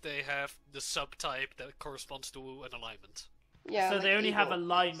aura if they have the subtype that corresponds to an alignment. Yeah, So like they only have evil.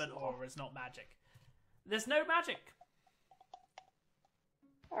 alignment auras, not magic. There's no magic.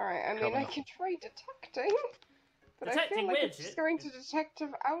 Alright, I mean, Coming I up. can try detecting, but I Detecting feel like it's widget? just going to detect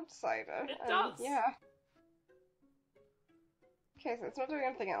an outsider. It and does. Yeah. Okay, so it's not doing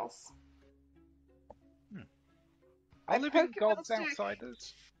anything else. Are I living poke it with a gods stick.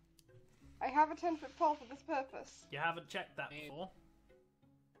 outsiders? I have a 10-foot pole for this purpose. You haven't checked that before.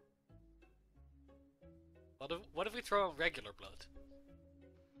 What if we throw in regular blood?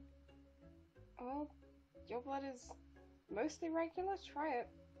 Well, your blood is mostly regular. Try it.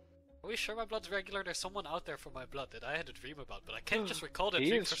 Are we sure my blood's regular? There's someone out there for my blood that I had a dream about, but I can't just recall that He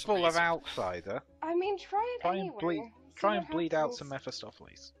dream is for some full of reason. outsider. I mean, try it Try and anyway. bleed. See Try what and bleed out happens. some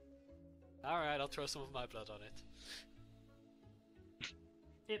Mephistopheles. Alright, I'll throw some of my blood on it.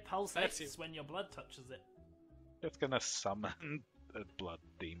 It That's pulsates it. when your blood touches it. Just gonna summon a blood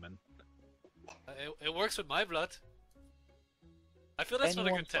demon. It works with my blood. I feel that's not a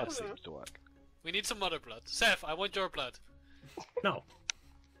Anyone's good blood test. seems to work. We need some other blood. Seth, I want your blood. No.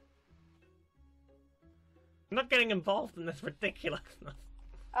 I'm not getting involved in this ridiculousness.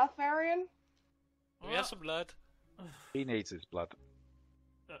 Alfarian? Do we have some blood? He needs his blood.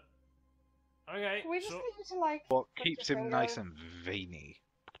 Okay, Can we just sure. need you to, like... What put keeps your him finger- nice and veiny.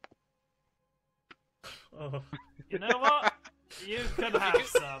 Oh. You know what? You could have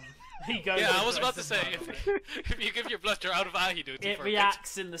some. He goes Yeah, I and was about to presses say, blood on if you give your blood, you're out of Aahi duty it for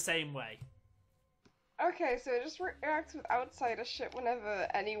reacts in the same way. Okay, so it just reacts with outsider shit whenever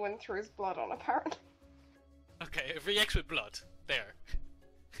anyone throws blood on, apparently. Okay, it reacts with blood. There.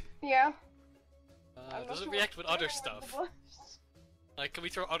 Yeah. I'm not Does it sure react what's with other going on with the stuff? blood. Like, can we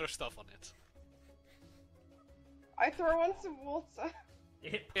throw other stuff on it? I throw on some water.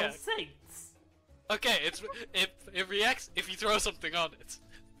 It Yeah. pulsates. Okay, it reacts if you throw something on it.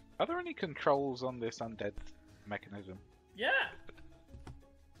 Are there any controls on this undead mechanism? Yeah.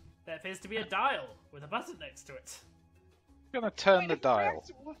 There appears to be a dial with a button next to it. I'm gonna turn Wait, the it dial. reacts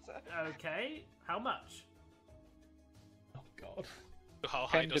to water. Okay, how much? Oh god. How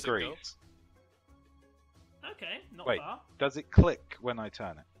high 10 does degrees. Okay, not Wait. far. Does it click when I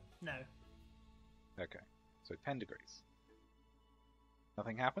turn it? No. Okay. So 10 degrees.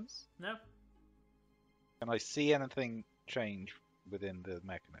 Nothing happens? No. Can I see anything change within the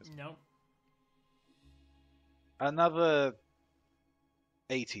mechanism? No. Another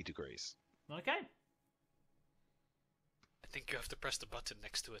 80 degrees. Okay. I think you have to press the button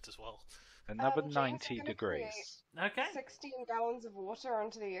next to it as well. Another James, I'm 90 gonna degrees. Okay. 16 gallons of water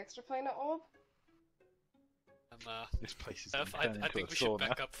onto the extraplanar orb. This place is Seth, going to turn I into a think we should sauna.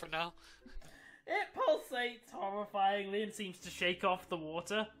 back up for now. It pulsates horrifyingly and seems to shake off the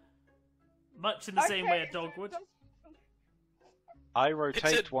water. Much in the same way a so dog it would. does- I It's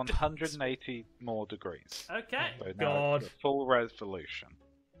rotate a- 180 more degrees. Okay. So now God. it's full resolution.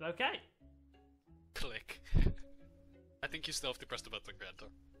 Okay. Click. I think you still have to press the button, Grantor.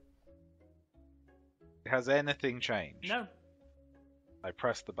 Has anything changed? No. I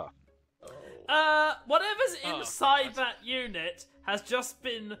press the button. Whatever's Oh, inside that unit has just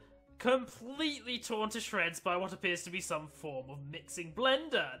been completely torn to shreds by what appears to be some form of mixing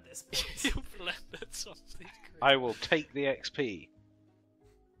blender at this point. You blended something great. I will take the XP.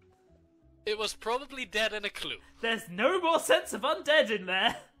 It was probably dead in a clue. There's no more sense of undead in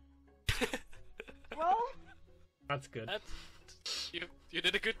there. Well, That's good. You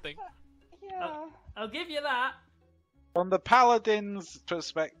did a good thing. yeah. I'll give you that. From the paladin's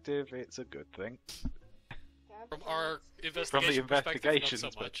perspective, it's a good thing. From our From the investigation perspective, investigation's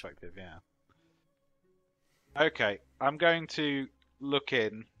not so much. perspective, yeah. Okay, I'm going to look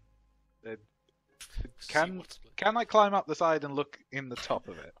in. See Can what's- can I climb up the side and look in the top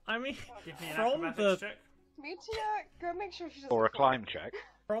of it? I mean, Give me an from acrobatics the check. Meteor, go make sure she doesn't Or a fall. climb check?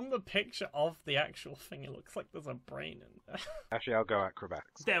 from the picture of the actual thing, it looks like there's a brain in there. Actually, I'll go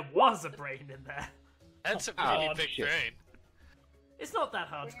acrobatics. There was a brain in there. That's a Oh, really big shit. brain. It's not that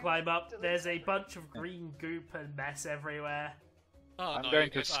hard to climb up. There's a bunch of green goop and mess everywhere. Oh, I'm no, going you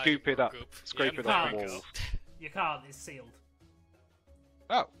to get scoop it iron up, goop. scrape Yeah, it off there the we walls. go. You can't, it's sealed.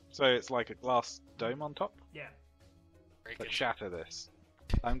 Oh, so it's like a glass dome on top? Yeah. Break Let's it. shatter this.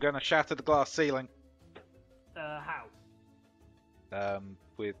 I'm going to shatter the glass ceiling How?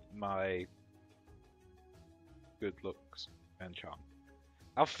 with my good looks and charm.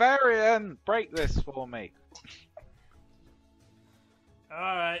 Alfarian, break this for me.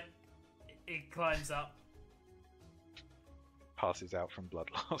 Alright. It climbs up. Passes out from blood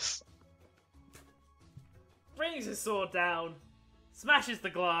loss. Brings his sword down. Smashes the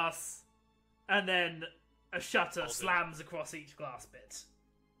glass. And then a shutter Hold it. slams across each glass bit.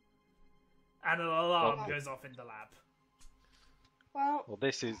 And an alarm Okay. goes off in the lab. Well, Well,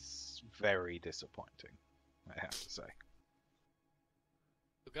 this is very disappointing, I have to say.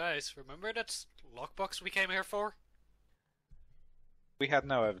 So guys, remember that lockbox we came here for? We had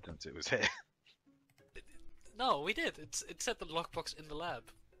no evidence it was here. No, we did. It said the lockbox in the lab.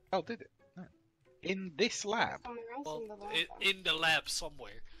 Oh, did it? No. In this lab? somewhere else Well, in the lab. in the lab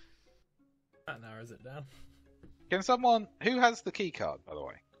somewhere. That narrows it down. Can someone... Who has the key card, by the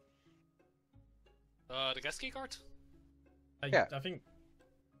way? The guest key card? Yeah. I think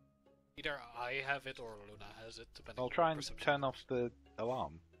Either I have it or Luna has it, depending I'll on try your and perception. turn off the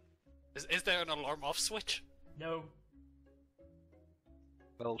alarm. Is there an alarm off switch? No.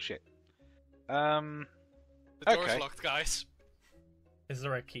 Well, shit. The door's Okay. locked, guys. is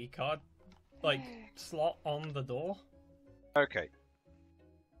there a key card like slot on the door? Okay.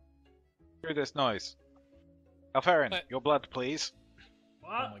 Through this noise. Alfarian, What? your blood, please. Oh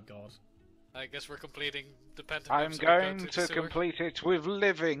What? my god. I guess we're completing the pentagram. I'm so we go going the to sewer. complete it with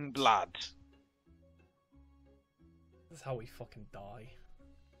living blood. This is how we fucking die.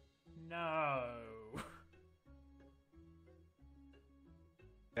 No.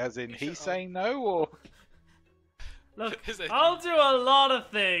 As in, You he's should- saying no, or... Look, Is it- I'll do a lot of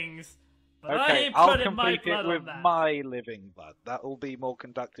things, but I Okay, ain't I'll putting my complete blood it with on that. my living blood. That'll be more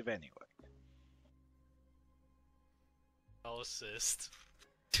conductive anyway. I'll assist.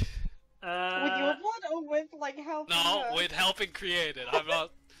 With your blood or with like help? No, with helping create it. I'm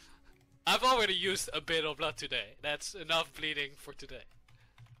not. I've already used a bit of blood today. That's enough bleeding for today.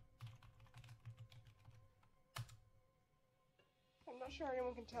 I'm not sure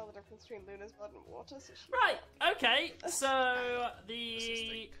anyone can tell the difference between Luna's blood and water. So she... Right, okay, so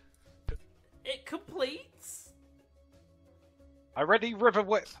Assisting. it completes. I ready river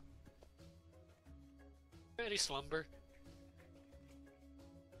whip. Ready, slumber.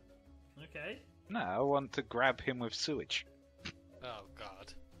 Okay. No, I want to grab him with sewage. Oh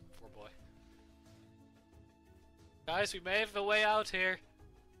god, poor boy. Guys, we may have a way out here.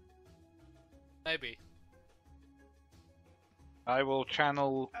 Maybe. I will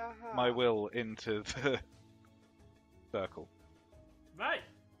channel Uh-huh. my will into the circle. Right.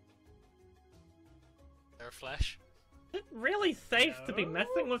 Their flesh. Is it really safe to be No.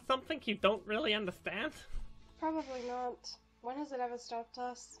 messing with something you don't really understand? Probably not. When has it ever stopped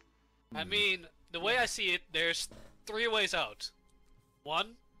us? I mean, the way I see it, there's 3 ways out.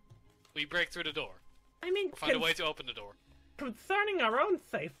 1, we break through the door. I mean, Or find a way to open the door. concerning our own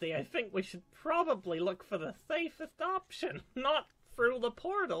safety, I think we should probably look for the safest option, not through the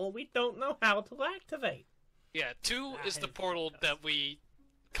portal we don't know how to activate. Yeah, 2 That is the is portal just- that we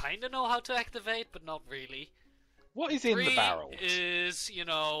kinda know how to activate, but not really. What is in 3 the barrels? is, you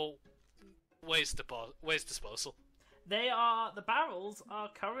know, waste disposal. The barrels are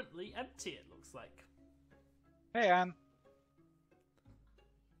currently empty, it looks like. Hey, Anne.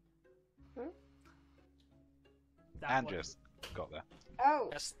 That Anne one- just got there.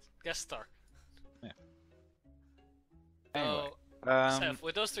 Oh, Guest star. Anyway, So, Seth,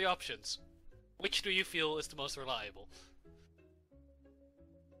 with those 3 options, which do you feel is the most reliable?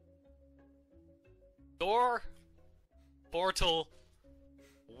 Door, portal,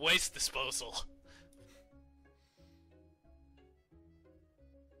 waste disposal.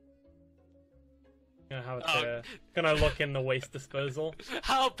 Oh. Gonna look in the waste disposal.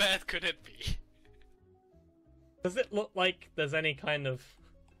 How bad could it be? Does it look like there's any kind of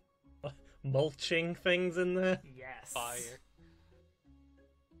mulching things in there? Yes. Fire.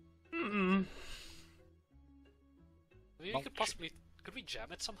 Mm-mm. We could possibly. Could we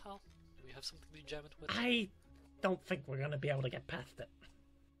jam it somehow? Do we have something to jam it with? I don't think we're gonna be able to get past it.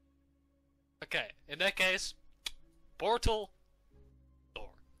 Okay, in that case, portal, door.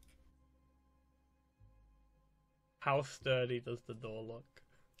 How sturdy does the door look?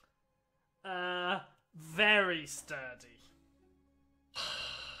 Very sturdy.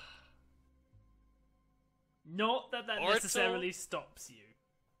 Not that Portal? necessarily stops you.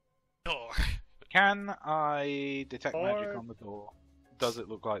 Door. Can I detect magic Or- on the door? Does it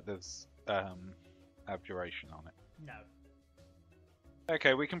look like there's abjuration on it? No.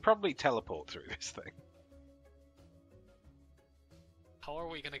 Okay, we can probably teleport through this thing. How are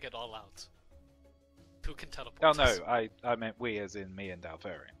we gonna get all out? Who can teleport Oh us? no, I meant we as in me and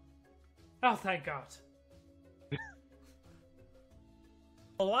Alvarian. Oh, thank God.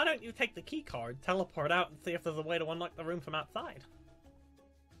 Well, why don't you take the key card, teleport out, and see if there's a way to unlock the room from outside?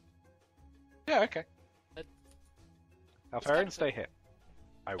 Yeah, okay. It- Alvarian, kind of stay here.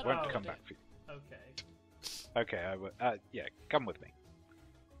 I won't Oh, come damn. back for you. Okay. Okay, I will. Yeah, come with me.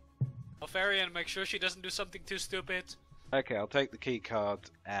 Alfarian, make sure she doesn't do something too stupid. Okay, I'll take the key card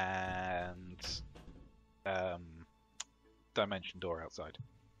and dimension door outside.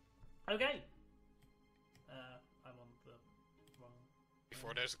 Okay. I'm on the wrong.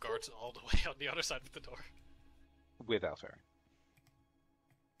 Before there's guards all the way on the other side of the door. With Alfarian.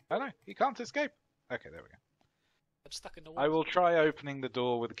 Oh no, he can't escape. Okay, there we go. I'm stuck in the wall. I will try opening the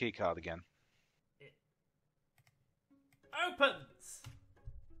door with the key card again. It opens,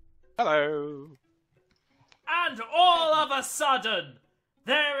 Hello. and all of a sudden,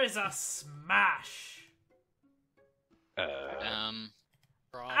 there is a smash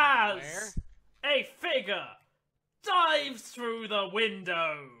From as where? a figure dives through the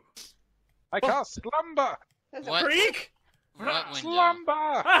window. I cast slumber. There's What? Freak! What window? Slumber.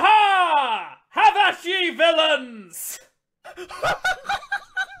 Aha! Have at ye, villains!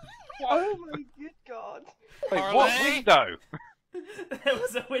 Oh my good god. Wait, what Parlay? window? There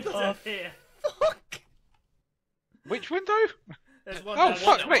was a window Oh. here. Fuck! Which window? There's one Oh, down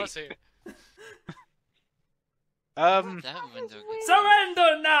fuck there. me. Was here. That window. weird.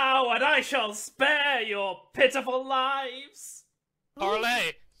 Surrender now, and I shall spare your pitiful lives.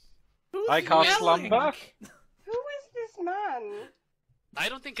 Parlay! Who's I cast yelling? slumber. Who is this man? I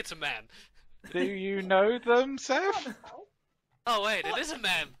don't think it's a man. Do you know them, Seth? Oh wait, it is a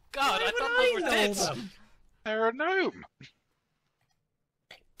man. God, Why I would thought those were know tits. them? They're a gnome.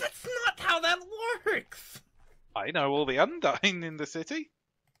 That's not how that works! I know all the Undyne in the city.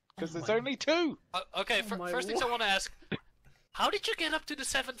 Because Oh there's my- only two. Okay, Oh my first things I word. want to ask: how did you get up to the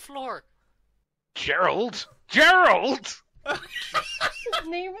 7th floor? Gerald? Gerald? His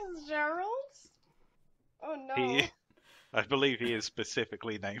name is Gerald? Oh no. He, I believe he is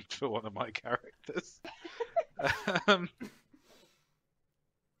specifically named for one of my characters. um,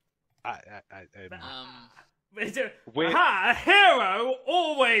 We're- Aha! A hero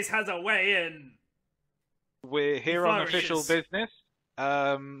always has a way in. we're here on official Flourishes. business.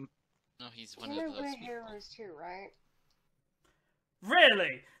 No, he's one You know of those we're people. heroes too, right?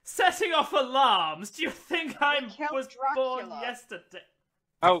 Really? Setting off alarms? Do you think I killed was born Dracula. yesterday?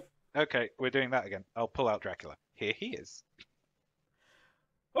 Oh, okay, we're doing that again. I'll pull out Dracula. Here he is.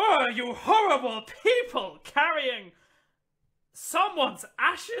 Oh, you horrible people carrying someone's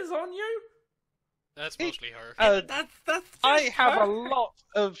ashes on you? That's mostly her. That's just I have a her. lot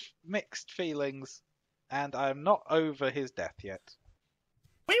of mixed feelings, and I'm not over his death yet.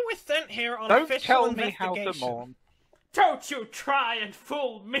 We were sent here on Don't official tell me how to investigation. mourn. Don't you try and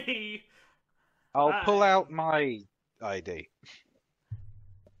fool me! I'll pull Aye. out my ID.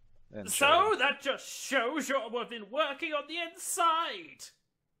 And show So you. that just shows you've been working on the inside.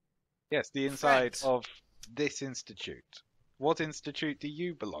 Yes, the inside Correct. of this institute. What institute do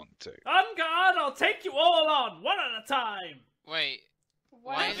you belong to? On guard, I'll take you all on, one at a time. Wait,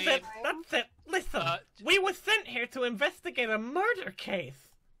 What Why is That's mean- it, that's it. Listen, Uh, we were sent here to investigate a murder case.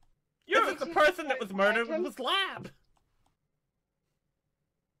 You, This is the person that was murdered was Lab.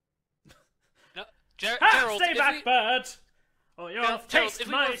 no, ha, Gerald, stay if back, we- bird, or you'll Gerald, taste if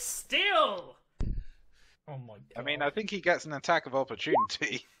we my were- steel. Oh my god. I mean, I think he gets an attack of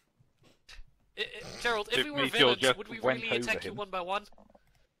opportunity. Gerald, if Took we me were till villains, just would we went really over attack you him. one by one?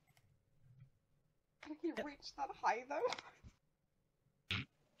 Can you reach that high though?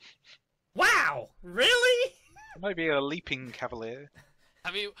 Wow, really? Maybe a leaping cavalier.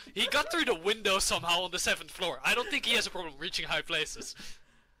 I mean, he got through the window somehow on the 7th floor. I don't think he has a problem reaching high places.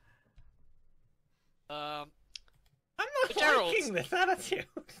 I'm not Gerald. liking this attitude.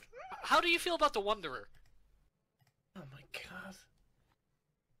 How do you feel about the Wanderer? Oh my god.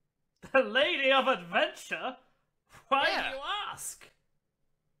 The lady of adventure? Why Yeah. do you ask?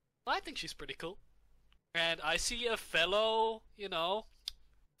 I think she's pretty cool. And I see a fellow,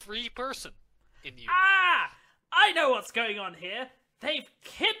 free person. in you. Ah! I know what's going on here. They've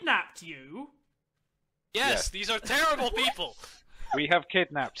kidnapped you. Yes, these are terrible people. We have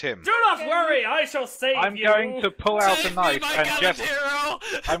kidnapped him. Do not worry, I shall save I'm you. going to pull out a Save me, knife my and gallant gesture. hero!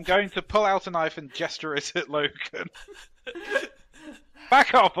 I'm going to pull out a knife and gesture it at Logan.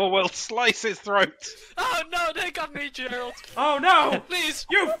 Back off, or we'll slice his throat. Oh no, they got me, Gerald. Oh no! Please,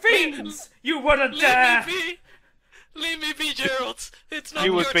 You fiends! You wouldn't leave dare! me be. Leave me be, Gerald. It's not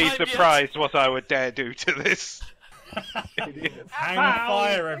You would your be time yet. surprised what I would dare do to this. Hang Foul.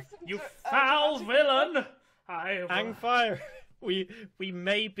 fire! You foul villain! Hang fire! We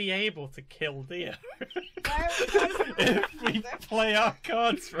may be able to kill Dio if we play our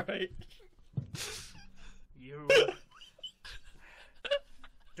cards right. You.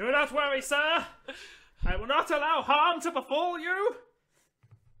 Do not worry, sir. I will not allow harm to befall you.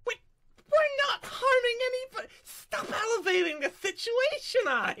 We're not harming anybody. Stop elevating the situation,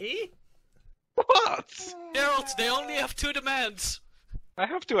 Aahi. What? Gerald, they only have 2 demands. I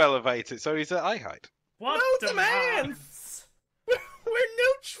have to elevate it so he's at eye height. What No demands. We're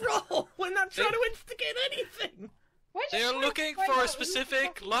neutral. We're not trying to instigate anything. They are looking for a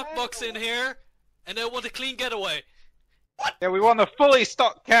specific lockbox in here, and they want a clean getaway. Yeah, we want a fully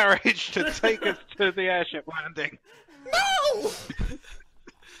stocked carriage to take us to the airship landing. No.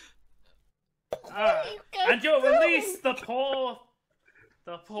 And you'll release the poor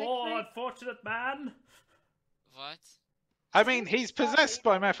unfortunate man. What? I mean, he's possessed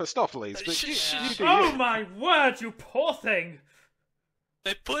by Mephistopheles, but you do Oh you. my word, you poor thing!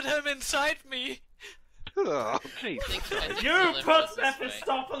 They put him inside me. Oh, jeez. You put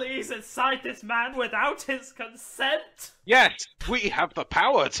Mephistopheles inside this man without his consent? Yes, we have the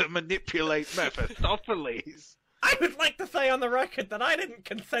power to manipulate Mephistopheles. I would like to say on the record that I didn't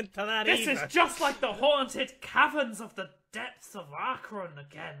consent to that This either. is just like the haunted caverns of the depths of Akron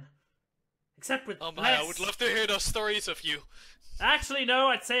again. Except with Oh my, less... I would love to hear those stories of you. Actually, no,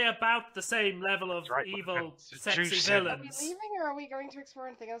 I'd say about the same level of Right, evil, it's sexy juicy. Are we villains. leaving or are we going to explore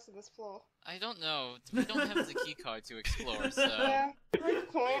anything else on this floor? I don't know. We don't have the key card to explore, so Yeah,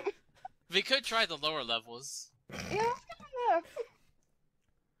 great point. we could try the lower levels. Yeah, let's go there.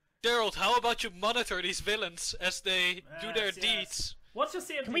 Gerald, how about you monitor these villains as they do their Yes, yes. deeds? What's your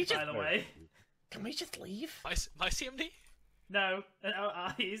CMD, Can we by just- the way? Can we just leave? My CMD? No,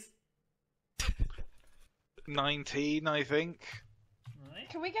 Aahi's. 19, I think. Right.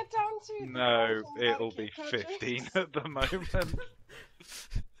 Can we get down to... the No, ground floor it'll and be keep purchase? 15 at the moment.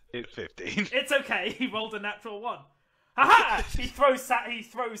 It's 15. It's okay. He rolled a natural 1. Haha! He throws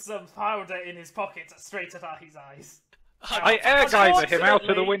some powder in his pocket straight at Aahi's eyes. I air geyser him out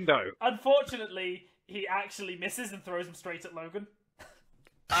of the window. Unfortunately, he actually misses and throws him straight at Logan.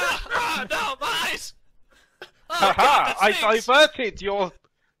 No, my eyes! Oh, Haha! God, that I stinks. diverted your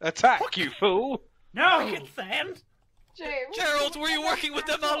attack, you fool! No! Get sand. James, Gerald, were you working with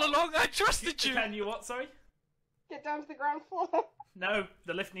them all along? I trusted you! Can you what, sorry? get down to the ground floor. No,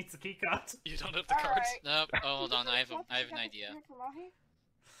 the lift needs a keycard. You don't have the cards. Nope. Oh, hold on. I have an idea.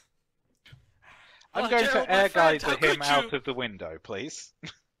 I'm Oh, going Gerald, to my air friend, geyser how him could out you? of the window, please.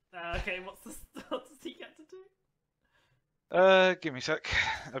 Okay, what does he get to do? Give me a sec.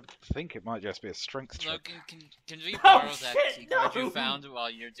 I think it might just be a strength check. Logan, can we Oh, borrow that shit, key card no! you found while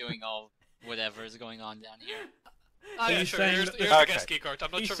you're doing all whatever is going on down here? Oh, Are yeah, you sure. saying Here's that the the- guest key card.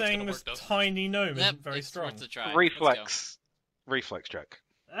 I'm not He's sure if it's saying gonna this work though. tiny gnome Yep, isn't very it's strong. worth a try. Reflex. Reflex check.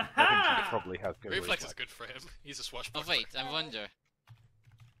 I think he Aha! probably has good Reflex is good for him. He's a Oh swashbuckler. wait, I wonder.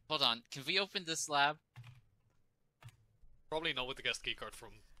 Hold on. Can we open this lab? Probably not with the guest key card from.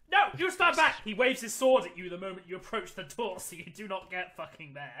 No, you stand back! He waves his sword at you the moment you approach the door, so you do not get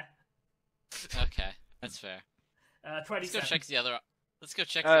fucking there. Okay, that's fair. Let's go 27. check the other. Let's go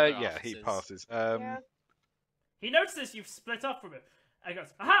check the other Yeah, he offices. passes. Yeah. He notices you've split up from him. And he goes,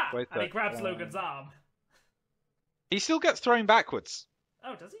 aha! Wait And he there, grabs Logan's arm. He still gets thrown backwards.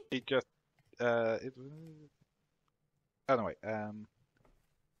 Oh, does he? He just. Oh no, wait.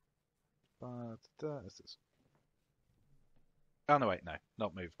 Oh no, wait, no,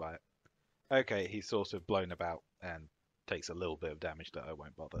 not moved by it. Okay, he's sort of blown about and takes a little bit of damage that I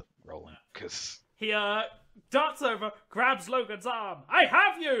won't bother rolling because. He, darts over, grabs Logan's arm. I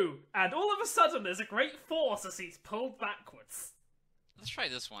have you! And all of a sudden, there's a great force as he's pulled backwards. Let's try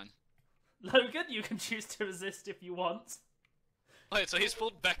this one. Logan, you can choose to resist if you want. Wait, so he's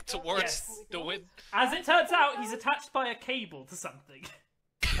pulled back towards Yes. the wind. As it turns out, he's attached by a cable to something.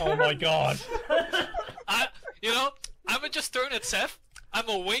 Oh my god. I'm just throwing at Seth. I'm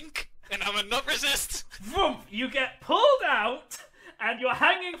a wink, and I'm a not resist. Vroom! You get pulled out, and you're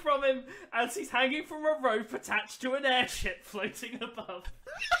hanging from him as he's hanging from a rope attached to an airship floating above.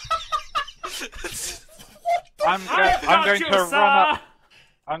 I'm going to run up.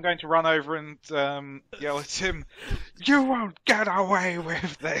 I'm going to run over and yell at him. You won't get away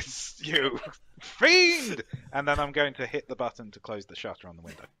with this, you fiend! And then I'm going to hit the button to close the shutter on the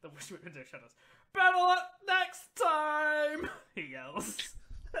window. The window shutters. Better luck next time! He yells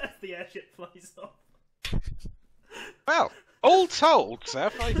as the airship flies off. Well, all told,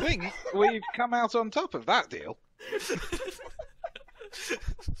 Seth, I think we've come out on top of that deal.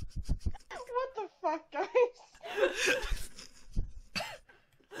 What the fuck, guys?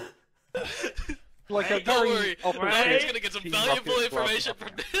 Like Hey, a Don't very worry, opposite Ryan's gonna get some Team valuable Rocket information Club.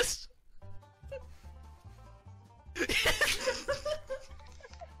 from this.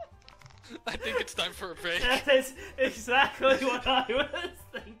 I think it's time for a break. That is exactly what I was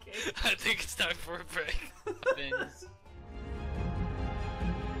thinking. I think it's time for a break. Things.